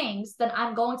certain things, then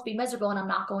I'm going to be miserable and I'm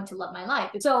not going to love my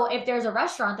life. So if there's a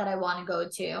restaurant that I want to go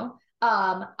to,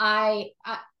 I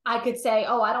could say,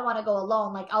 oh, I don't want to go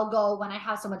alone. Like I'll go when I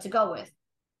have someone to go with.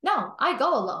 No, I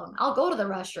go alone. I'll go to the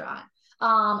restaurant.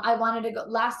 I wanted to go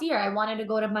last year. I wanted to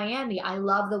go to Miami. I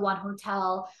love the one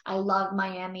hotel. I love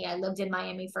Miami. I lived in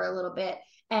Miami for a little bit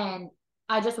and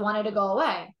I just wanted to go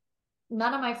away.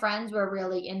 None of my friends were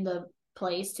really in the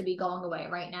place to be going away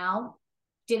right now.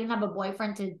 Didn't have a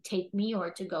boyfriend to take me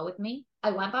or to go with me.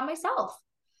 I went by myself.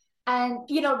 And,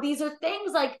 these are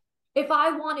things like if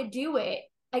I want to do it,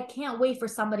 I can't wait for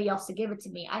somebody else to give it to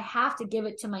me. I have to give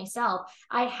it to myself.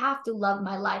 I have to love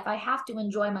my life. I have to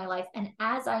enjoy my life. And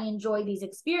as I enjoy these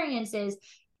experiences,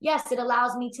 yes, it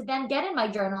allows me to then get in my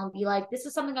journal and be like, this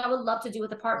is something I would love to do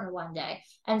with a partner one day.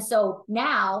 And so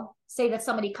now, say that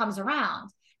somebody comes around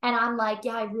and I'm like,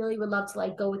 yeah, I really would love to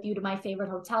like go with you to my favorite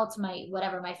hotel, to my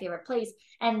whatever, my favorite place.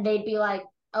 And they'd be like,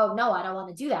 oh no, I don't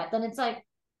want to do that. Then it's like,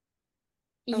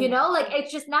 like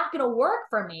it's just not going to work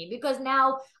for me because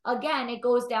now, again, it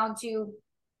goes down to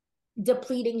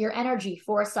depleting your energy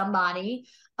for somebody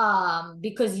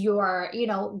because you're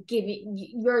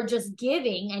you're just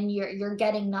giving and you're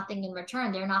getting nothing in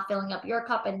return. They're not filling up your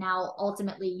cup and now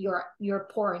ultimately you're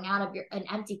pouring out of an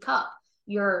empty cup.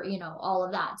 You're all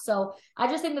of that. So I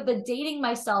just think that the dating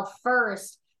myself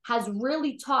first has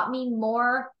really taught me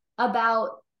more about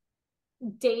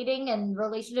dating and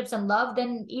relationships and love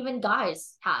than even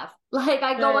guys have. Like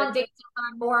I go on dates to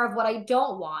learn more of what I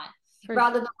don't want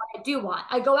rather than what I do want.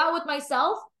 I go out with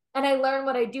myself and I learn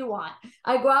what I do want.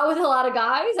 I go out with a lot of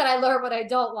guys and I learn what I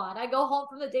don't want. I go home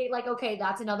from the date like, okay,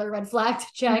 that's another red flag to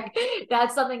check.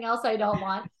 That's something else I don't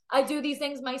want. I do these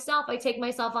things myself. I take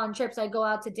myself on trips. I go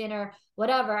out to dinner,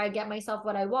 whatever. I get myself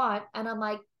what I want. And I'm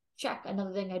like, check,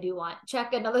 another thing I do want.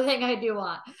 Check, another thing I do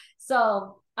want.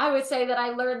 So I would say that I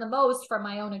learned the most from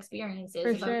my own experiences.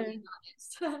 For sure.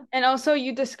 And also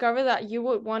you discover that you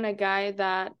would want a guy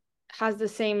that has the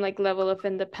same like level of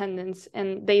independence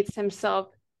and dates himself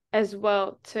as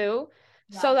well too.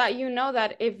 Yeah. So that you know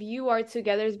that if you are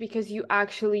together it's because you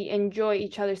actually enjoy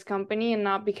each other's company and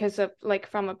not because of like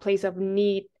from a place of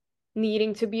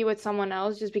needing to be with someone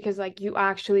else, just because like you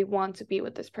actually want to be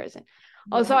with this person.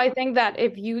 Yeah. Also, I think that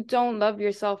if you don't love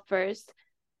yourself first,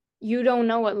 you don't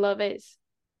know what love is.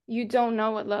 You don't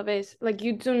know what love is. Like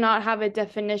you do not have a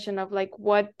definition of like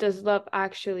what does love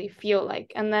actually feel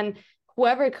like. And then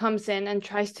whoever comes in and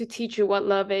tries to teach you what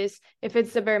love is, if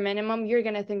it's the bare minimum, you're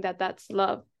gonna think that that's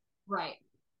love. Right.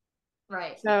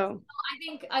 So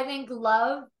I think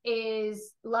love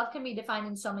can be defined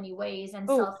in so many ways, and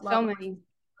self-love. So many.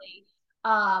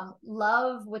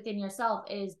 Love within yourself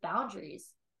is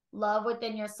boundaries. Love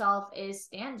within yourself is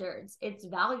standards, it's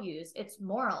values, it's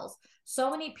morals. So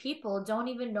many people don't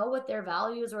even know what their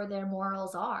values or their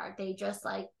morals are. They just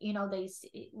like,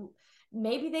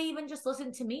 maybe they even just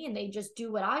listen to me and they just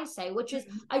do what I say, which is,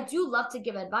 I do love to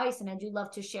give advice and I do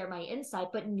love to share my insight,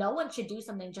 but no one should do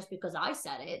something just because I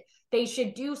said it. They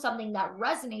should do something that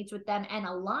resonates with them and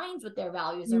aligns with their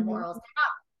values or morals. They're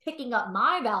not picking up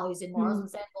my values and morals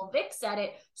and saying, well, Vic said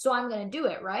it, so I'm going to do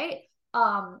it. Right.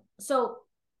 So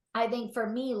I think for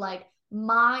me, like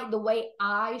the way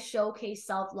I showcase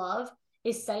self-love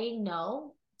is saying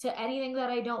no to anything that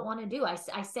I don't want to do. I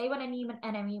say what I mean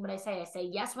and I mean what I say. I say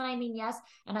yes when I mean yes,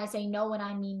 and I say no when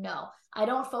I mean no. I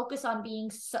don't focus on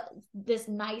being this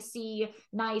nice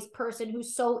person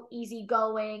who's so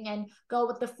easygoing and go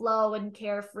with the flow and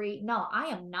carefree. No, I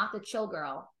am not the chill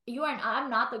girl. I'm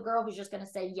not the girl who's just going to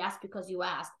say yes because you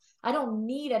asked. I don't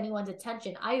need anyone's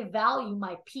attention. I value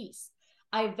my peace.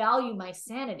 I value my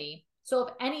sanity. So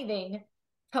if anything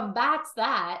combats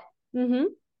that, it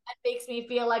makes me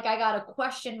feel like I got to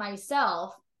question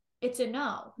myself, it's a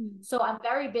no. So I'm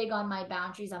very big on my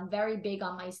boundaries. I'm very big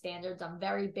on my standards. I'm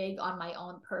very big on my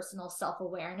own personal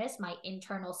self-awareness, my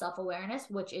internal self-awareness,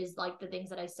 which is like the things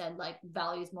that I said, like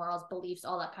values, morals, beliefs,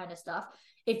 all that kind of stuff.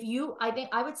 I think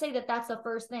I would say that that's the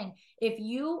first thing. If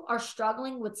you are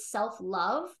struggling with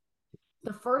self-love,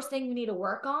 the first thing you need to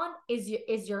work on is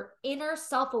your inner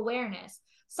self-awareness.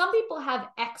 Some people have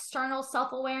external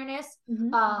self-awareness,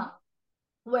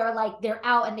 where like they're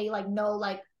out and they like know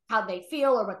like how they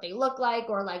feel or what they look like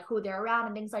or like who they're around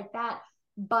and things like that.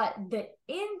 But the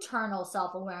internal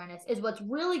self-awareness is what's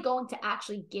really going to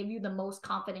actually give you the most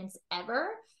confidence ever,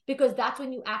 because that's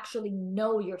when you actually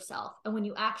know yourself. And when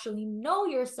you actually know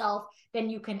yourself, then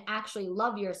you can actually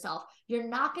love yourself. You're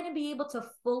not going to be able to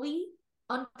fully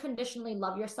unconditionally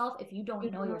love yourself if you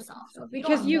don't know yourself. So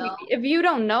if you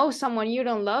don't know someone, you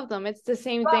don't love them. It's the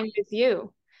same thing with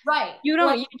you. Right. You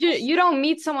don't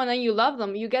meet someone and you love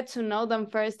them. You get to know them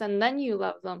first and then you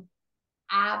love them.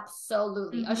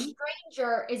 Absolutely. A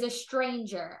stranger is a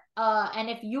stranger. And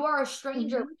if you are a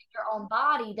stranger with your own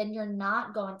body, then you're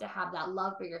not going to have that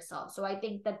love for yourself. So I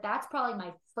think that that's probably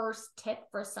my first tip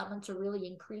for someone to really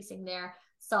increasing their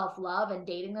self-love and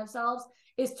dating themselves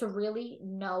is to really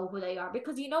know who they are.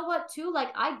 Because you know what too, like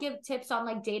I give tips on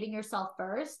like dating yourself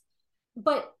first,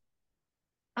 but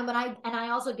I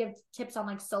also give tips on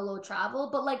like solo travel,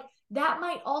 but like that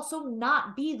might also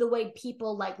not be the way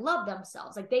people like love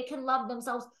themselves. Like they can love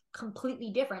themselves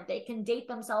completely different. They can date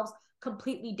themselves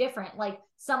completely different. Like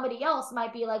somebody else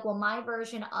might be like, well, my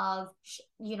version of,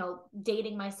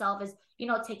 dating myself is,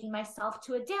 taking myself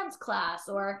to a dance class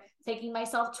or taking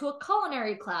myself to a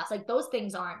culinary class. Like those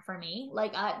things aren't for me.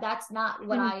 Like that's not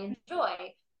what I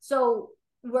enjoy. So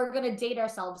we're going to date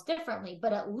ourselves differently,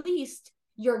 but at least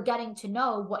you're getting to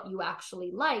know what you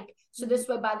actually like. So this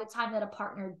way, by the time that a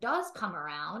partner does come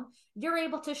around, you're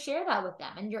able to share that with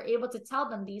them and you're able to tell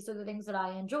them, these are the things that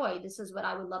I enjoy. This is what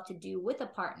I would love to do with a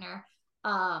partner.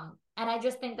 And I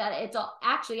just think that it's all,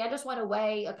 actually, I just went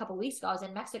away a couple of weeks ago. I was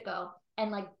in Mexico,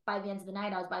 and like by the end of the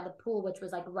night, I was by the pool, which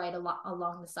was like right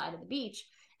along the side of the beach.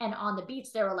 And on the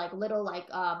beach, there were like little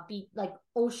like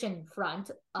ocean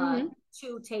front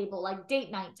two table, like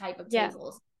date night type of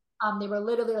tables. They were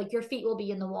literally like your feet will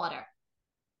be in the water.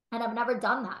 And I've never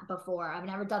done that before. I've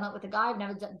never done that with a guy. I've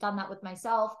never done that with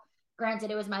myself.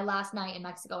 Granted, it was my last night in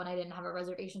Mexico and I didn't have a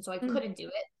reservation, so I couldn't do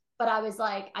it. But I was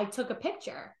like, I took a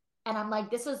picture and I'm like,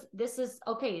 this is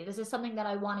okay. This is something that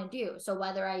I want to do. So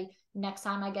whether next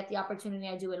time I get the opportunity,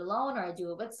 I do it alone or I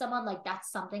do it with someone, like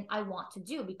that's something I want to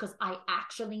do because I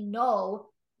actually know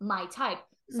my type.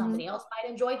 Somebody else might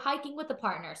enjoy hiking with a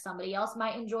partner. Somebody else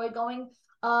might enjoy going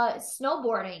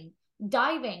snowboarding,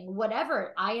 diving,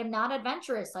 whatever. I am not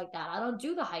adventurous like that. I don't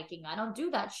do the hiking. I don't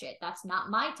do that shit. That's not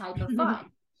my type of fun.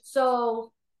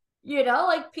 So,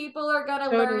 like people are going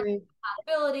to learn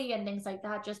compatibility and things like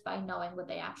that just by knowing what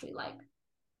they actually like.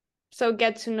 So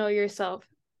get to know yourself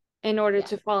in order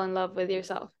to fall in love with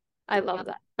yourself. I love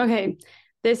that. Okay.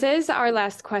 This is our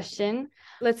last question.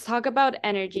 Let's talk about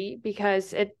energy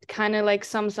because it kind of like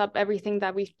sums up everything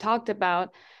that we've talked about.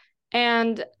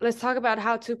 And let's talk about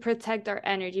how to protect our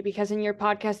energy, because in your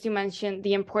podcast, you mentioned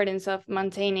the importance of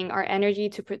maintaining our energy,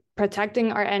 to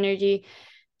protecting our energy.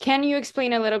 Can you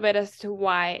explain a little bit as to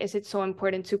why is it so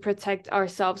important to protect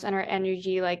ourselves and our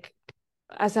energy, like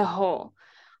as a whole?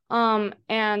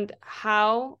 And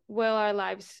how will our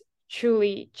lives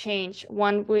truly change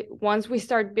once we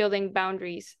start building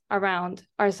boundaries around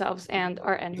ourselves and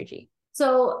our energy?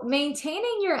 So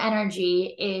maintaining your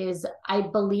energy is, I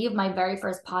believe, my very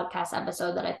first podcast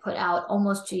episode that I put out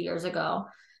almost 2 years ago,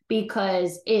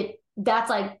 because that's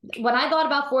like when I thought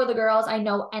about For the Girls, I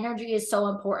know energy is so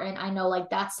important. I know like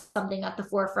that's something at the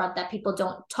forefront that people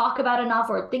don't talk about enough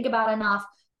or think about enough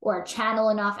or channel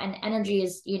enough. And energy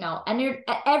is,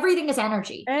 everything is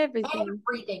energy.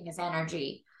 Everything is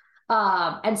energy.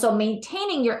 And so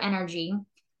maintaining your energy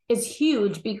is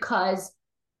huge, because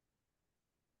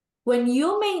when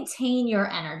you maintain your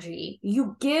energy,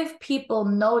 you give people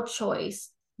no choice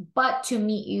but to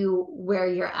meet you where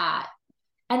you're at.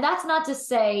 And that's not to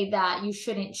say that you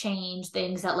shouldn't change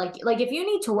things that like if you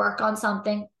need to work on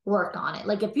something, work on it.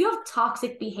 Like if you have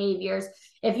toxic behaviors,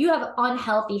 if you have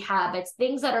unhealthy habits,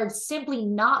 things that are simply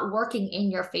not working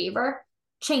in your favor,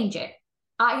 change it.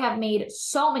 I have made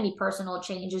so many personal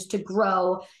changes to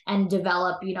grow and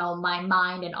develop, my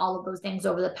mind and all of those things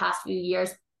over the past few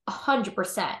years,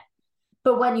 100%.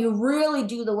 But when you really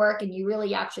do the work and you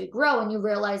really actually grow and you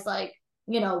realize like,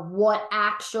 what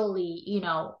actually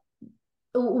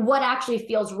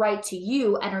feels right to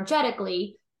you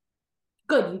energetically,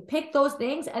 good, you pick those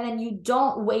things and then you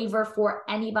don't waver for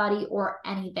anybody or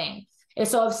anything. And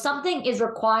so if something is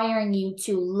requiring you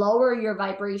to lower your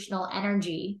vibrational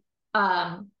energy,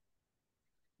 don't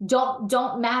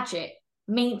match it.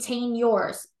 Maintain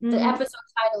yours. The episode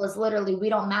title is literally, we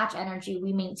don't match energy,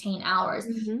 we maintain ours.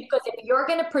 Because if you're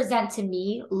going to present to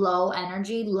me low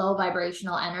energy, low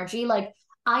vibrational energy, like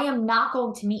I am not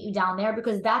going to meet you down there,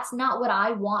 because that's not what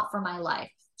I want for my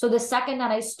life. So the second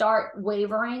that I start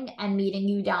wavering and meeting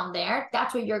you down there,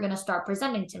 that's what you're going to start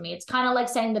presenting to me. It's kind of like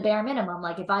saying the bare minimum.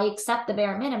 Like if I accept the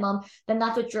bare minimum, then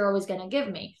that's what you're always going to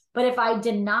give me. But if I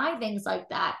deny things like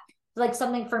that, like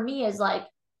something for me is like,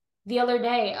 the other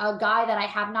day, a guy that I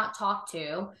have not talked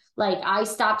to, like I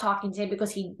stopped talking to him because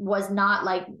he was not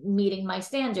like meeting my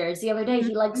standards. The other day,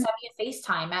 he like sent me a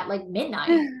FaceTime at like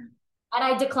midnight and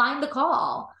I declined the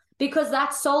call because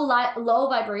that's so low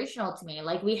vibrational to me.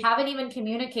 Like we haven't even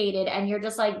communicated and you're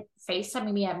just like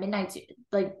FaceTiming me at midnight,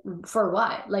 like for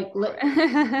what? Like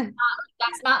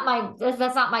that's not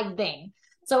my thing.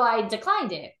 So I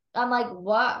declined it. I'm like,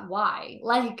 what? Why?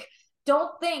 Like,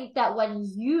 don't think that when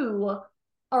you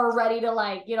are ready to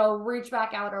like, reach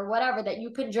back out or whatever, that you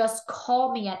can just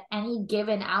call me at any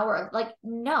given hour. Like,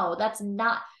 no, that's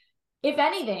not, if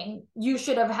anything, you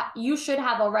should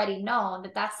have already known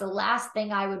that that's the last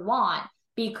thing I would want,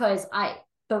 because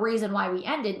the reason why we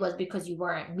ended was because you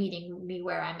weren't meeting me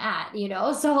where I'm at, you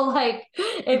know? So like,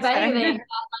 if anything,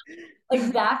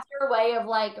 like that's your way of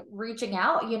like reaching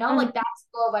out, you know, like that's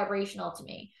low vibrational to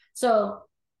me. So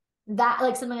that,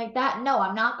 like something like that, no,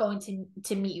 I'm not going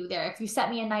to meet you there. If you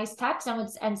sent me a nice text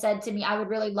and said to me, I would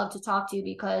really love to talk to you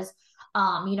because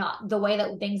you know, the way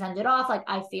that things ended off, like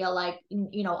I feel like,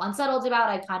 you know, unsettled about,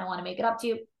 I kind of want to make it up to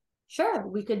you. Sure,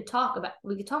 we could talk about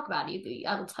it.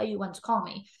 I will tell you when to call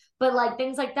me. But like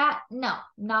things like that, no,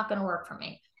 not going to work for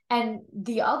me. And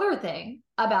the other thing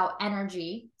about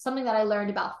energy, something that I learned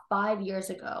about 5 years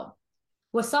ago,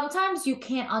 was sometimes you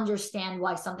can't understand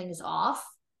why something is off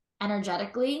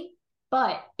energetically,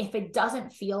 but if it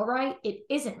doesn't feel right, it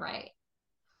isn't right.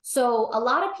 So a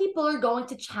lot of people are going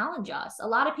to challenge us. A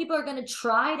lot of people are going to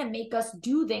try to make us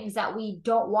do things that we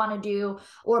don't want to do,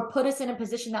 or put us in a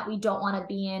position that we don't want to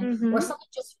be in, or something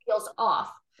just feels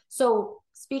off. So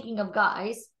speaking of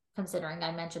guys, considering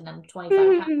I mentioned them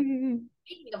 25 times,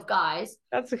 speaking of guys,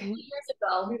 that's okay. 2 years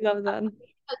ago, we love that.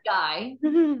 A guy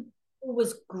who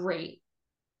was great,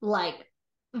 like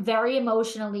very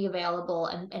emotionally available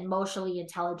and emotionally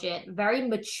intelligent, very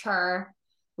mature,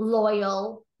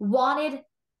 loyal, wanted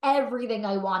everything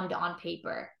I wanted on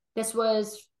paper. This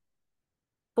was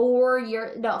 5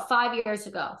 years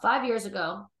ago. 5 years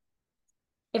ago.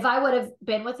 If I would have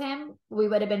been with him, we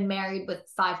would have been married with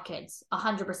 5 kids,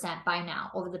 100% by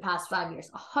now, over the past 5 years,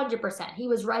 100%. He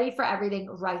was ready for everything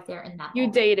right there in that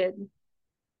moment. Dated?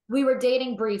 We were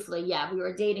dating briefly. Yeah, we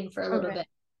were dating for a little bit.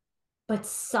 But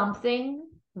something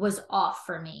was off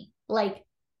for me. Like,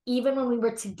 even when we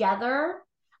were together,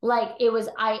 like it was,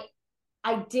 I'm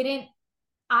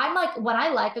like, when I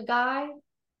like a guy,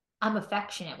 I'm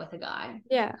affectionate with a guy.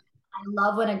 Yeah. I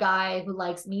love when a guy who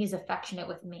likes me is affectionate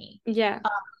with me. Yeah.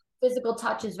 Physical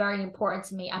touch is very important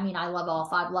to me. I mean, I love all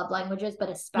 5 love languages, but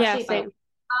especially if I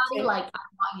body, like I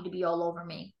want you to be all over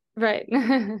me. Right.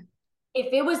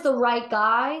 If it was the right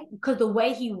guy, because the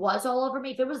way he was all over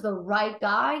me, if it was the right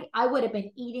guy, I would have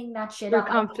been eating that shit up.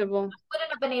 Comfortable. I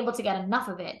wouldn't have been able to get enough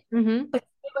of it. Mm-hmm. But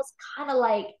it was kind of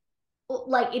like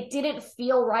it didn't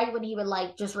feel right when he would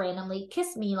like just randomly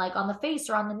kiss me like on the face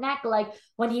or on the neck. Like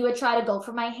when he would try to go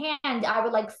for my hand, I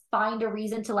would like find a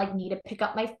reason to like need to pick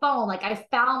up my phone. Like I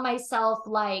found myself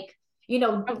like, you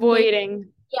know,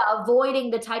 avoiding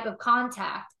the type of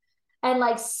contact, and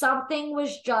like something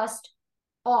was just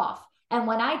off. And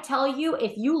when I tell you,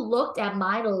 if you looked at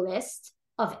my list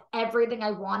of everything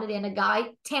I wanted in a guy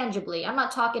tangibly, I'm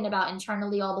not talking about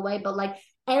internally all the way, but like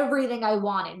everything I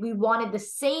wanted. We wanted the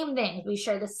same things. We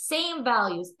share the same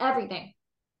values, everything.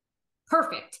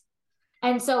 Perfect.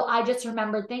 And so I just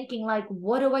remember thinking like,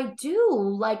 what do I do?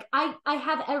 Like I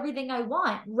have everything I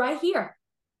want right here.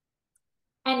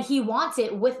 And he wants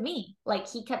it with me. Like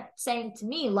he kept saying to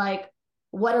me, like,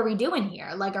 what are we doing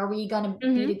here? Like, are we going to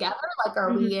be together? Like,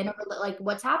 are we in, like,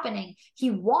 what's happening? He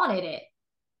wanted it.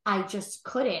 I just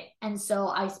couldn't. And so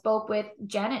I spoke with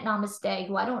Janet Namaste,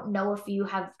 who I don't know if you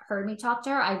have heard me talk to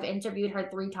her. I've interviewed her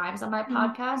 3 times on my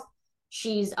podcast.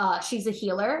 She's a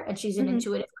healer and she's an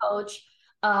intuitive coach.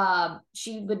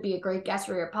 She would be a great guest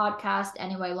for your podcast.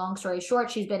 Anyway, long story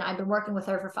short, I've been working with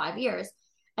her for 5 years,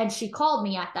 and she called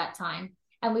me at that time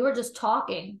and we were just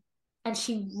talking, and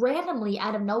she randomly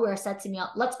out of nowhere said to me,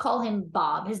 let's call him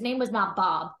Bob. His name was not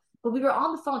Bob, but we were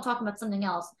on the phone talking about something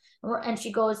else. And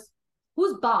she goes,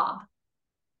 who's Bob?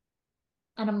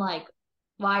 And I'm like,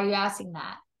 why are you asking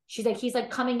that? She's like, he's like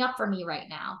coming up for me right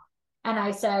now. And I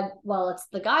said, well, it's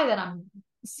the guy that I'm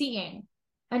seeing.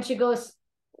 And she goes,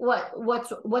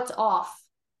 what's off?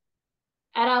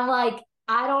 And I'm like,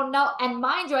 I don't know. And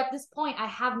mind you, at this point, I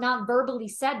have not verbally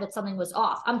said that something was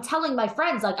off. I'm telling my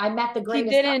friends, like, I met the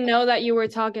greatest. She didn't know that you were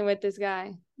talking with this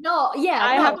guy. No, yeah.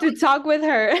 I have to talk with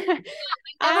her.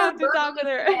 I have to talk with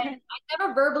her. I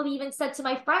never verbally even said to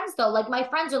my friends, though. Like, my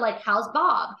friends are like, how's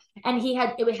Bob? And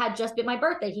it had just been my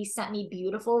birthday. He sent me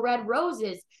beautiful red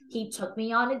roses. He took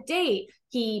me on a date.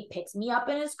 He picks me up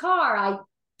in his car. I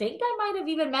think I might have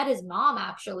even met his mom,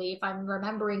 actually, if I'm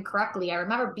remembering correctly. I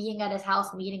remember being at his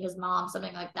house, meeting his mom,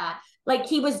 something like that. Like,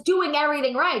 he was doing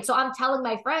everything right. So I'm telling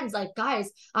my friends, like, guys,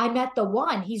 I met the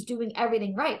one. He's doing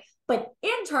everything right. But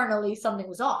internally, something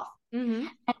was off.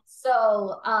 And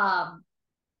so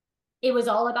it was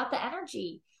all about the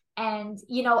energy. And,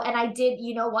 you know, and I did,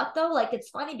 you know what, though? Like, it's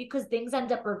funny because things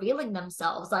end up revealing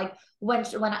themselves. Like, when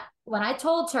I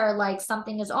told her, like,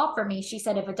 something is off for me, she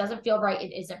said, if it doesn't feel right,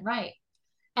 it isn't right.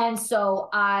 And so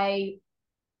I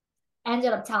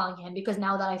ended up telling him, because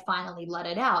now that I finally let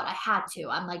it out, I had to.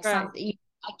 I'm like, something,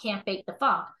 I can't fake the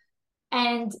funk.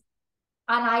 And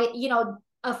And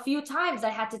a few times I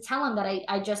had to tell him that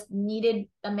I just needed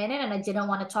a minute and I didn't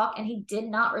want to talk. And he did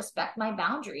not respect my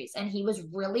boundaries. And he was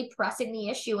really pressing the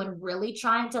issue and really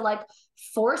trying to like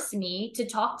force me to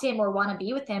talk to him or want to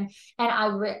be with him.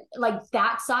 And like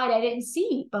that side I didn't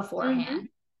see beforehand.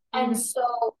 And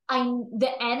so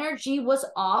the energy was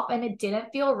off and it didn't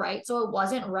feel right. So it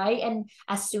wasn't right. And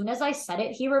as soon as I said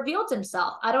it, he revealed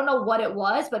himself. I don't know what it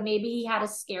was, but maybe he had a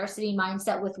scarcity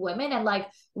mindset with women. And like,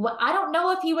 I don't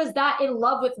know if he was that in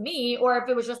love with me or if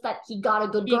it was just that he got a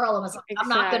good girl and was like, I'm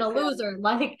not going to lose her.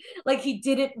 Like he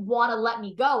didn't want to let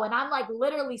me go. And I'm like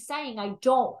literally saying, I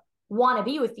don't want to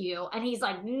be with you. And he's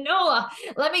like, no,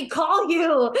 let me call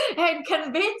you and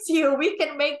convince you we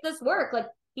can make this work. Like,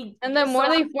 and the more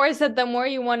they force it, the more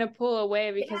you want to pull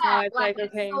away because now it's like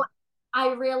okay. So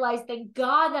I realized, thank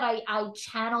God that I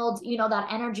channeled, that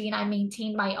energy and I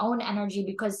maintained my own energy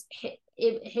because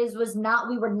his was not,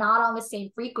 we were not on the same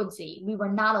frequency. We were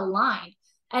not aligned.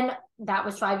 And that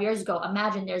was 5 years ago.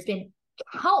 Imagine there's been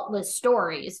countless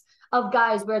stories of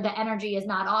guys where the energy is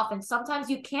not off. And sometimes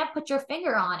you can't put your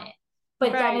finger on it,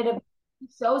 but then it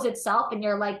shows itself and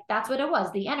you're like, that's what it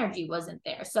was. The energy wasn't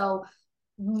there. So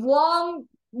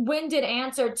long-winded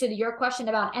answer to your question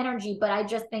about energy, but I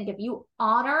just think if you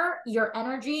honor your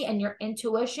energy and your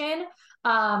intuition,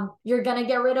 you're going to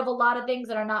get rid of a lot of things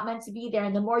that are not meant to be there.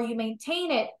 And the more you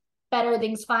maintain it, better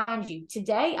things find you.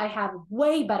 Today, I have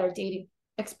way better dating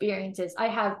experiences. I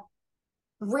have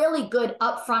really good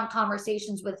upfront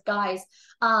conversations with guys.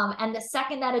 And the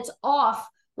second that it's off,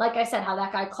 like I said, how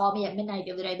that guy called me at midnight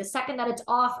the other day, the second that it's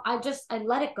off, I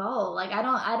let it go. Like, I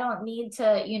don't need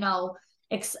to,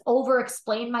 over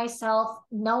explain myself.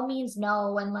 No means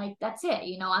no. And like, that's it.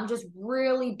 I'm just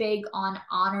really big on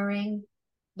honoring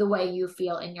the way you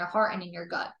feel in your heart and in your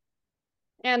gut.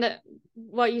 And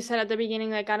what you said at the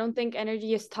beginning, like, I don't think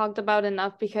energy is talked about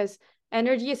enough because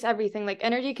energy is everything. Like,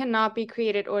 energy cannot be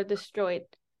created or destroyed.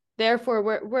 Therefore,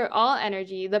 we're all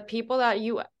energy. The people that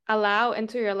you allow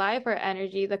into your life are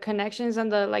energy. The connections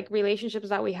and the like relationships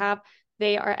that we have,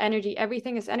 they are energy.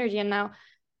 Everything is energy. And now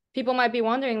people might be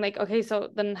wondering, like, okay, so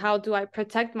then how do I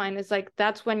protect mine? It's like,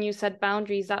 that's when you set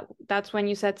boundaries, that's when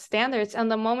you set standards. And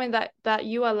the moment that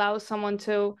you allow someone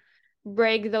to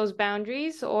break those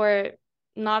boundaries or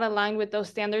not align with those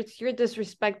standards, you're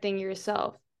disrespecting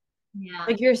yourself. Yeah.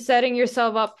 Like, you're setting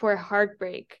yourself up for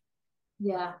heartbreak.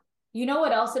 Yeah. You know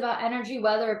what else about energy,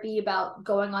 whether it be about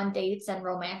going on dates and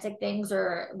romantic things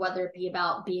or whether it be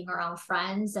about being around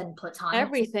friends and platonic.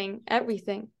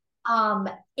 Everything.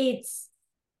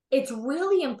 It's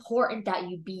really important that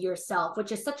you be yourself,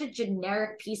 which is such a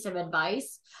generic piece of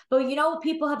advice. But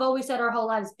people have always said our whole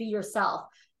lives, be yourself.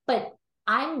 But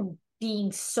I'm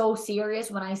being so serious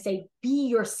when I say be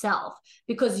yourself,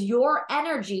 because your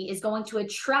energy is going to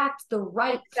attract the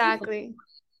right people.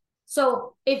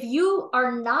 So if you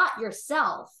are not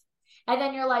yourself, and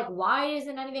then you're like, why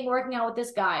isn't anything working out with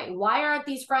this guy? Why aren't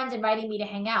these friends inviting me to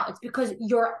hang out? It's because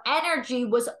your energy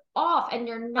was off and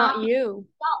you're not you.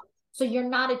 Yourself. So you're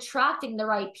not attracting the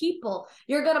right people.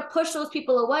 You're going to push those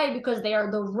people away because they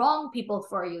are the wrong people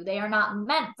for you. They are not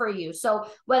meant for you. So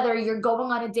whether you're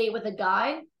going on a date with a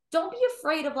guy, don't be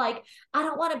afraid of like, I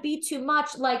don't want to be too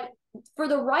much. Like, for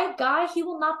the right guy, he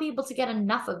will not be able to get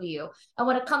enough of you. And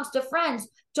when it comes to friends,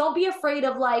 don't be afraid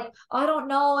of like, I don't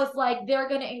know if like they're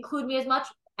going to include me as much.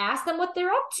 Ask them what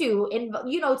they're up to and,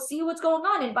 see what's going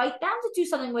on. Invite them to do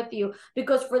something with you,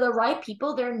 because for the right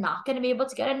people, they're not going to be able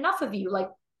to get enough of you. Like,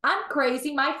 I'm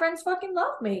crazy. My friends fucking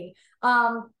love me.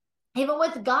 Even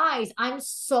with guys, I'm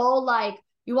so like,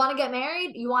 you want to get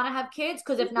married? You want to have kids?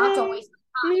 Because if not, don't waste time.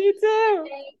 Me too.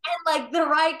 And like the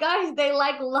right guys, they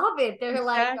like love it. They're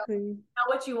like, you know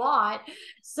what you want.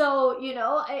 So,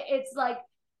 it's like,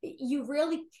 you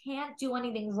really can't do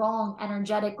anything wrong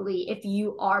energetically if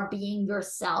you are being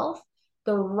yourself.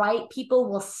 The right people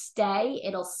will stay.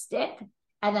 It'll stick.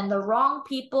 And then the wrong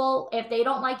people, if they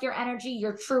don't like your energy,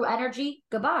 your true energy,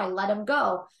 goodbye, let them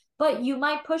go. But you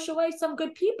might push away some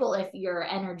good people if your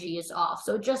energy is off.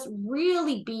 So just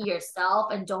really be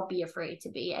yourself and don't be afraid to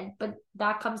be. But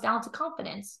that comes down to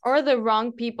confidence. Or the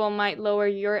wrong people might lower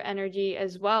your energy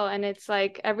as well. And it's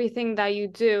like everything that you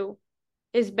do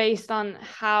is based on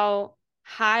how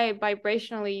high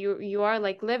vibrationally you are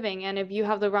like living. And if you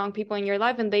have the wrong people in your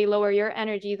life and they lower your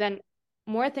energy, then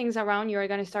more things around you are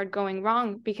going to start going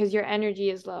wrong because your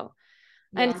energy is low.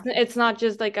 Yeah. And it's not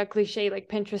just like a cliche like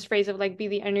Pinterest phrase of like be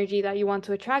the energy that you want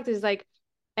to attract. Is like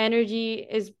energy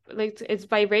is like it's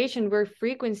vibration, we're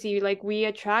frequency, like we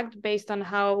attract based on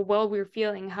how well we're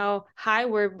feeling, how high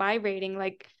we're vibrating.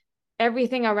 Like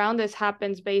everything around us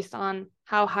happens based on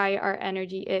how high our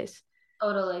energy is.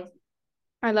 Totally.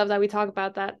 I love that we talk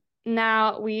about that.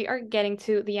 Now we are getting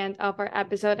to the end of our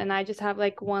episode, and I just have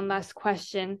like one last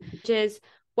question, which is,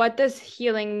 what does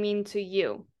healing mean to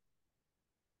you?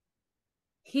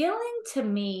 Healing to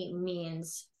me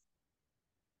means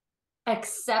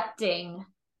accepting,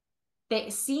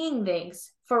 seeing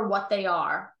things for what they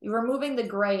are, removing the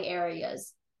gray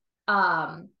areas.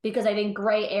 Because I think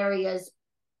gray areas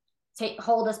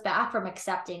hold us back from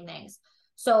accepting things.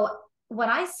 So when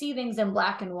I see things in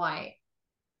black and white,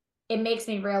 it makes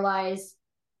me realize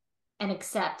and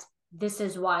accept this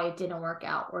is why it didn't work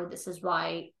out, or this is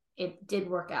why it did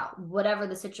work out, whatever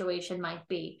the situation might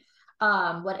be.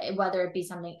 Whether it be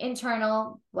something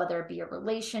internal, whether it be a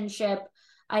relationship.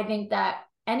 I think that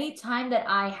anytime that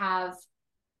I have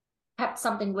kept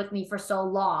something with me for so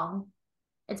long,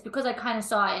 it's because I kind of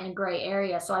saw it in a gray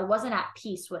area. So I wasn't at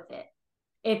peace with it.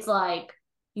 It's like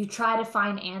you try to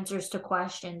find answers to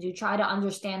questions, you try to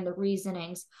understand the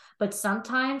reasonings, but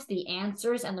sometimes the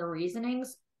answers and the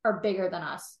reasonings are bigger than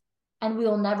us, and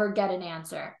we'll never get an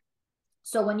answer.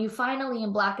 So when you finally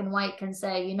in black and white can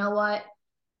say, you know what,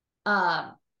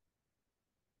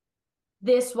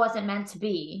 this wasn't meant to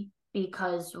be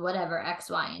because whatever, X,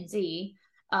 Y, and Z.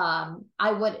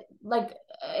 I would like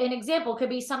an example could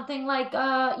be something like,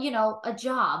 a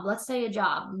job. Let's say a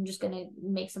job. I'm just going to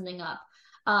make something up.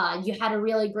 You had a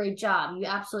really great job. You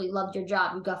absolutely loved your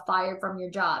job. You got fired from your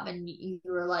job and you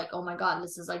were like, oh my God,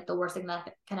 this is like the worst thing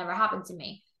that can ever happen to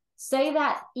me. Say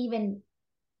that even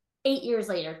 8 years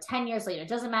later, 10 years later, it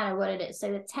doesn't matter what it is.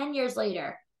 Say that 10 years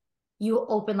later, you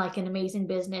open like an amazing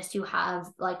business, you have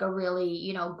like a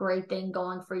really, great thing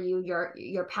going for you,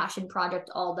 your passion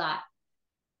project, all that.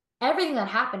 Everything that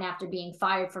happened after being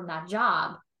fired from that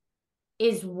job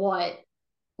is what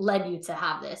led you to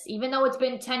have this. Even though it's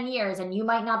been 10 years and you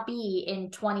might not be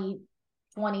in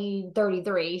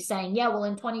 2033 saying, yeah, well,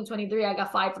 in 2023, I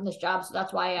got fired from this job, so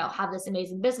that's why I'll have this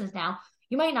amazing business now.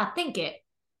 You might not think it,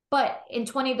 but in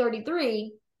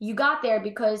 2033, you got there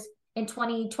because in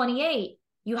 2028,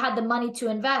 you had the money to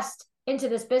invest into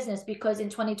this business, because in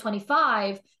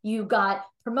 2025, you got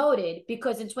promoted,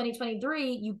 because in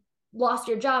 2023, you lost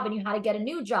your job and you had to get a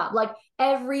new job. Like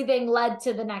everything led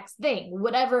to the next thing,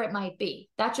 whatever it might be.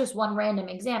 That's just one random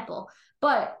example.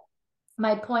 But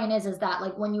my point is that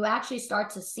like when you actually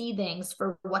start to see things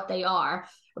for what they are,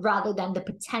 rather than the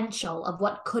potential of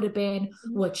what could have been,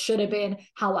 what should have been,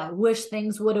 how I wish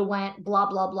things would have went, blah,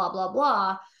 blah, blah, blah,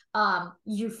 blah,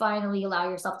 you finally allow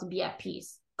yourself to be at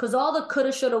peace. Because all the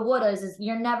coulda, shoulda, wouldas is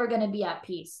you're never going to be at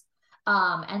peace.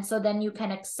 And so then you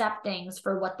can accept things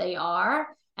for what they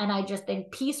are. And I just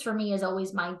think peace for me is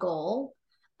always my goal.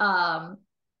 I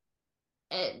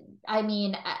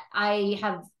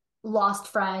have lost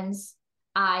friends.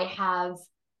 I have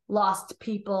lost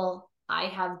people. I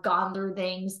have gone through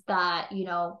things that,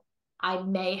 I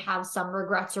may have some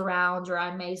regrets around, or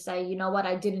I may say, you know what,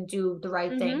 I didn't do the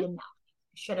right thing and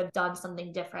I should have done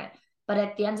something different. But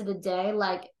at the end of the day,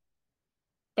 like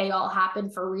they all happen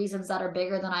for reasons that are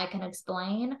bigger than I can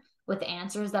explain, with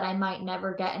answers that I might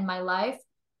never get in my life.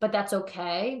 But that's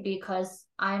okay, because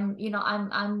I'm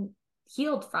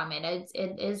healed from it.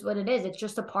 It is what it is. It's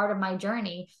just a part of my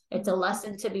journey. It's a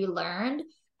lesson to be learned.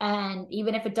 And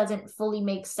even if it doesn't fully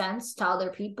make sense to other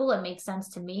people, it makes sense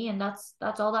to me. And that's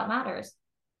all that matters.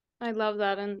 I love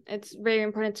that. And it's very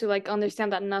important to like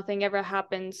understand that nothing ever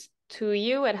happens to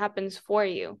you. It happens for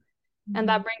you. And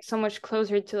that brings so much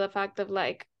closer to the fact of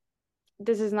like,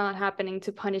 this is not happening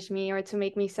to punish me or to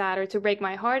make me sad or to break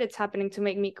my heart. It's happening to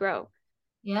make me grow.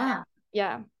 Yeah.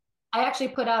 Yeah. I actually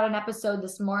put out an episode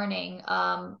this morning.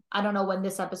 I don't know when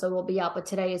this episode will be out, but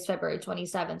today is February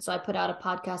 27th. So I put out a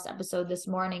podcast episode this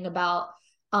morning about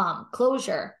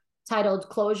closure, titled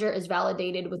 "Closure is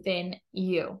Validated Within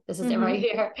You." This is it right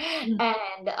here.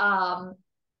 And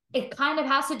it kind of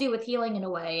has to do with healing in a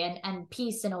way, and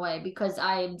peace in a way, because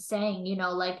I'm saying,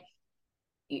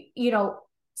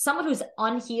 someone who's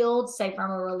unhealed, say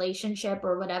from a relationship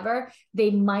or whatever,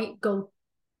 they might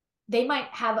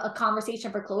have a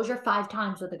conversation for closure 5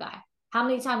 times with a guy. How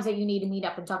many times that you need to meet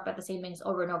up and talk about the same things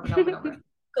over and over and over and over?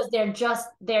 Because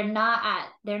they're not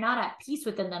at peace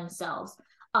within themselves.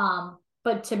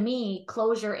 But to me,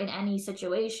 closure in any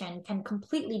situation can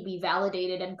completely be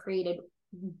validated and created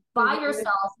by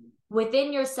yourself,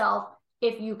 within yourself,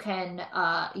 if you can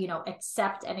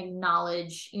accept and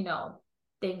acknowledge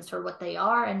things for what they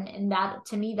are. And that,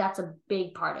 to me, that's a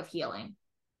big part of healing.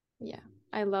 Yeah,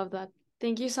 I love that.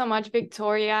 Thank you so much,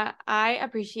 Victoria. I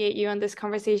appreciate you on this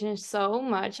conversation so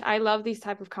much. I love these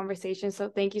type of conversations. So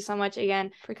thank you so much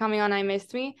again for coming on I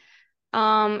Missed Me.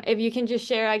 If you can just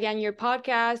share again your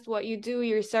podcast, what you do,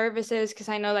 your services, because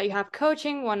I know that you have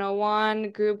coaching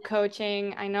 101, group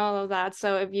coaching, I know all of that.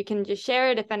 So if you can just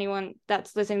share it, if anyone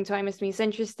that's listening to I Miss Me is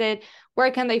interested,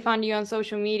 where can they find you on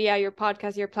social media, your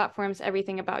podcast, your platforms,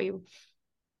 everything about you?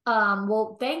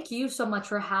 Well, thank you so much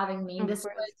for having me. This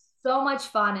was so much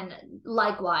fun, and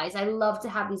likewise, I love to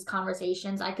have these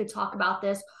conversations. I could talk about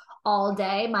this all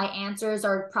day. My answers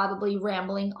are probably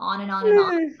rambling on and on and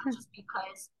on, just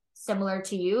because similar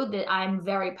to you, that I'm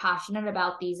very passionate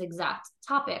about these exact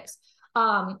topics.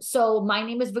 So my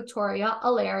name is Victoria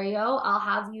Alario. I'll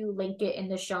have you link it in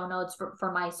the show notes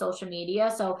for my social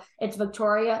media. So it's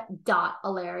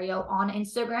victoria.alario on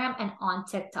Instagram and on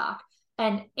TikTok.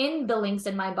 And in the links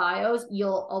in my bios,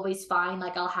 you'll always find,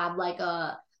 like, I'll have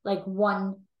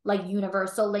one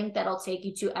universal link that'll take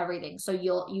you to everything. So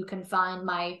you can find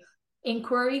my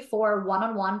inquiry for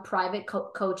one-on-one private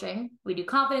coaching. We do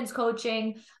confidence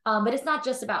coaching, but it's not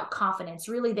just about confidence,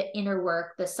 really the inner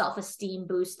work, the self-esteem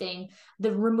boosting,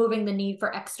 the removing the need for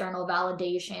external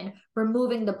validation,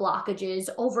 removing the blockages,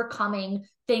 overcoming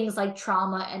things like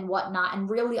trauma and whatnot,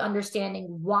 and really understanding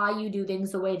why you do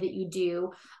things the way that you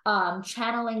do,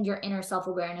 channeling your inner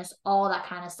self-awareness, all that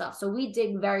kind of stuff. So we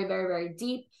dig very, very, very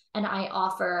deep, and I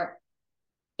offer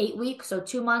 8 weeks, so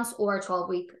 2 months, or a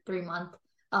 12-week, 3-month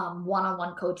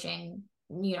one-on-one coaching,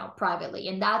 privately.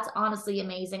 And that's honestly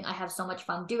amazing. I have so much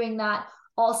fun doing that.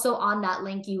 Also on that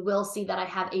link, you will see that I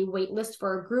have a wait list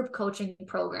for a group coaching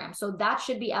program. So that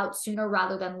should be out sooner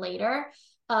rather than later.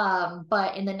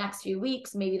 But in the next few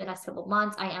weeks, maybe the next couple of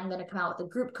months, I am going to come out with a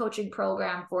group coaching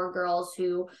program for girls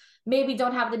who maybe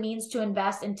don't have the means to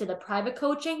invest into the private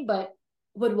coaching, but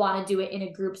would want to do it in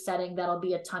a group setting. That'll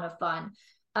be a ton of fun.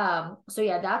 So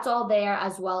yeah, that's all there,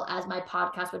 as well as my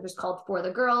podcast, which is called For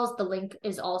the Girls. The link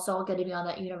is also going to be on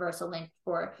that universal link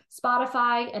for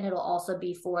Spotify, and it'll also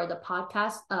be for the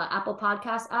podcast, Apple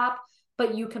Podcast app,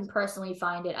 but you can personally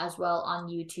find it as well on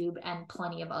YouTube and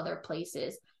plenty of other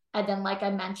places. And then, like I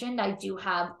mentioned, I do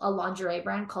have a lingerie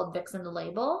brand called Vixen the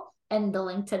Label, and the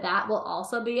link to that will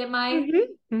also be in my show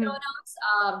notes.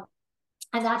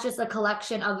 And that's just a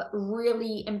collection of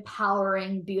really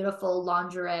empowering, beautiful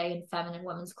lingerie and feminine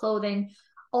women's clothing,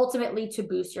 ultimately to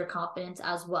boost your confidence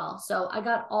as well. So I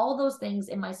got all those things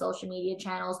in my social media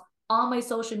channels. On my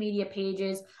social media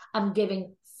pages, I'm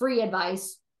giving free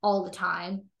advice all the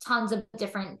time. Tons of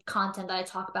different content that I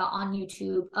talk about on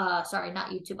YouTube.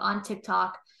 On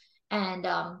TikTok, and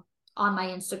on my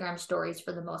Instagram stories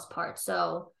for the most part.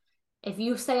 So if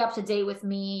you stay up to date with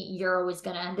me,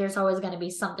 there's always gonna be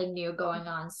something new going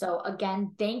on. So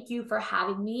again, thank you for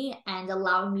having me and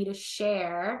allowing me to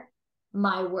share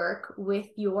my work with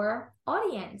your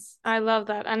audience. I love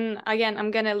that. And again, I'm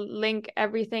gonna link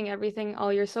everything,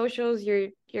 all your socials,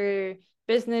 your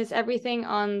business, everything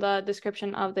on the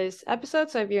description of this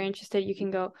episode. So if you're interested, you can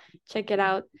go check it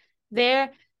out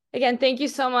there. Again, thank you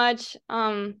so much.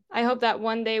 I hope that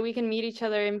one day we can meet each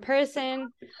other in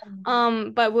person,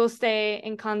 but we'll stay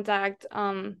in contact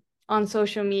on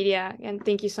social media. And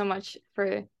thank you so much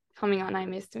for coming on I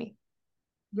Missed Me.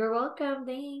 You're welcome.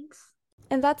 Thanks.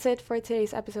 And that's it for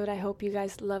today's episode. I hope you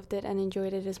guys loved it and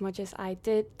enjoyed it as much as I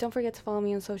did. Don't forget to follow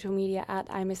me on social media at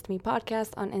I Missed Me Podcast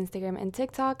on Instagram and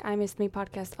TikTok. I Missed Me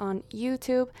Podcast on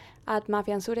YouTube, at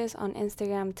Mafiansures on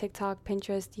Instagram, TikTok,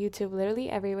 Pinterest, YouTube, literally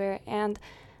everywhere. And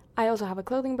I also have a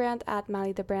clothing brand at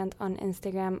Mally the Brand on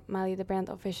Instagram, Mally the Brand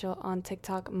Official on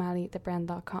TikTok,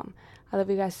 MallyTheBrand.com. I love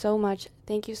you guys so much.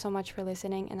 Thank you so much for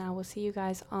listening, and I will see you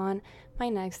guys on my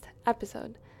next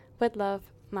episode. With love,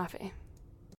 Mafe.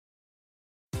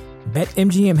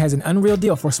 BetMGM has an unreal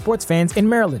deal for sports fans in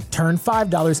Maryland. Turn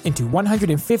 $5 into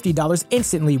 $150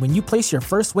 instantly when you place your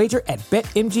first wager at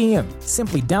BetMGM.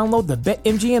 Simply download the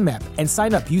BetMGM app and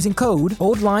sign up using code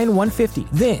OldLine150.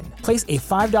 Then, place a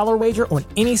 $5 wager on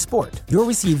any sport. You'll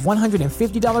receive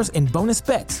 $150 in bonus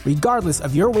bets, regardless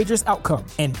of your wager's outcome.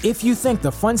 And if you think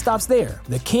the fun stops there,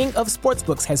 the king of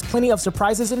sportsbooks has plenty of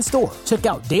surprises in store. Check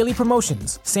out daily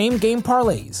promotions, same-game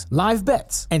parlays, live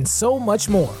bets, and so much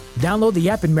more. Download the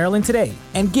app in Maryland today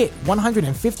and get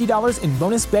 $150 in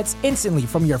bonus bets instantly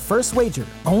from your first wager.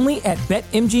 Only at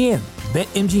BetMGM.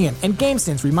 BetMGM and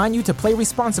GameSense remind you to play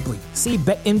responsibly. See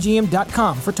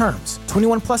BetMGM.com for terms.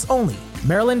 21 plus only.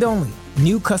 Maryland only.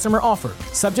 New customer offer.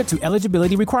 Subject to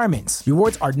eligibility requirements.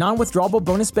 Rewards are non-withdrawable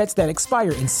bonus bets that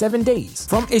expire in 7 days.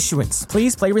 From issuance,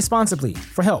 please play responsibly.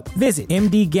 For help, visit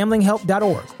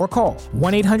mdgamblinghelp.org or call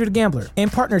 1-800-GAMBLER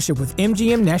in partnership with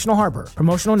MGM National Harbor.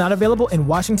 Promotional not available in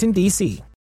Washington, D.C.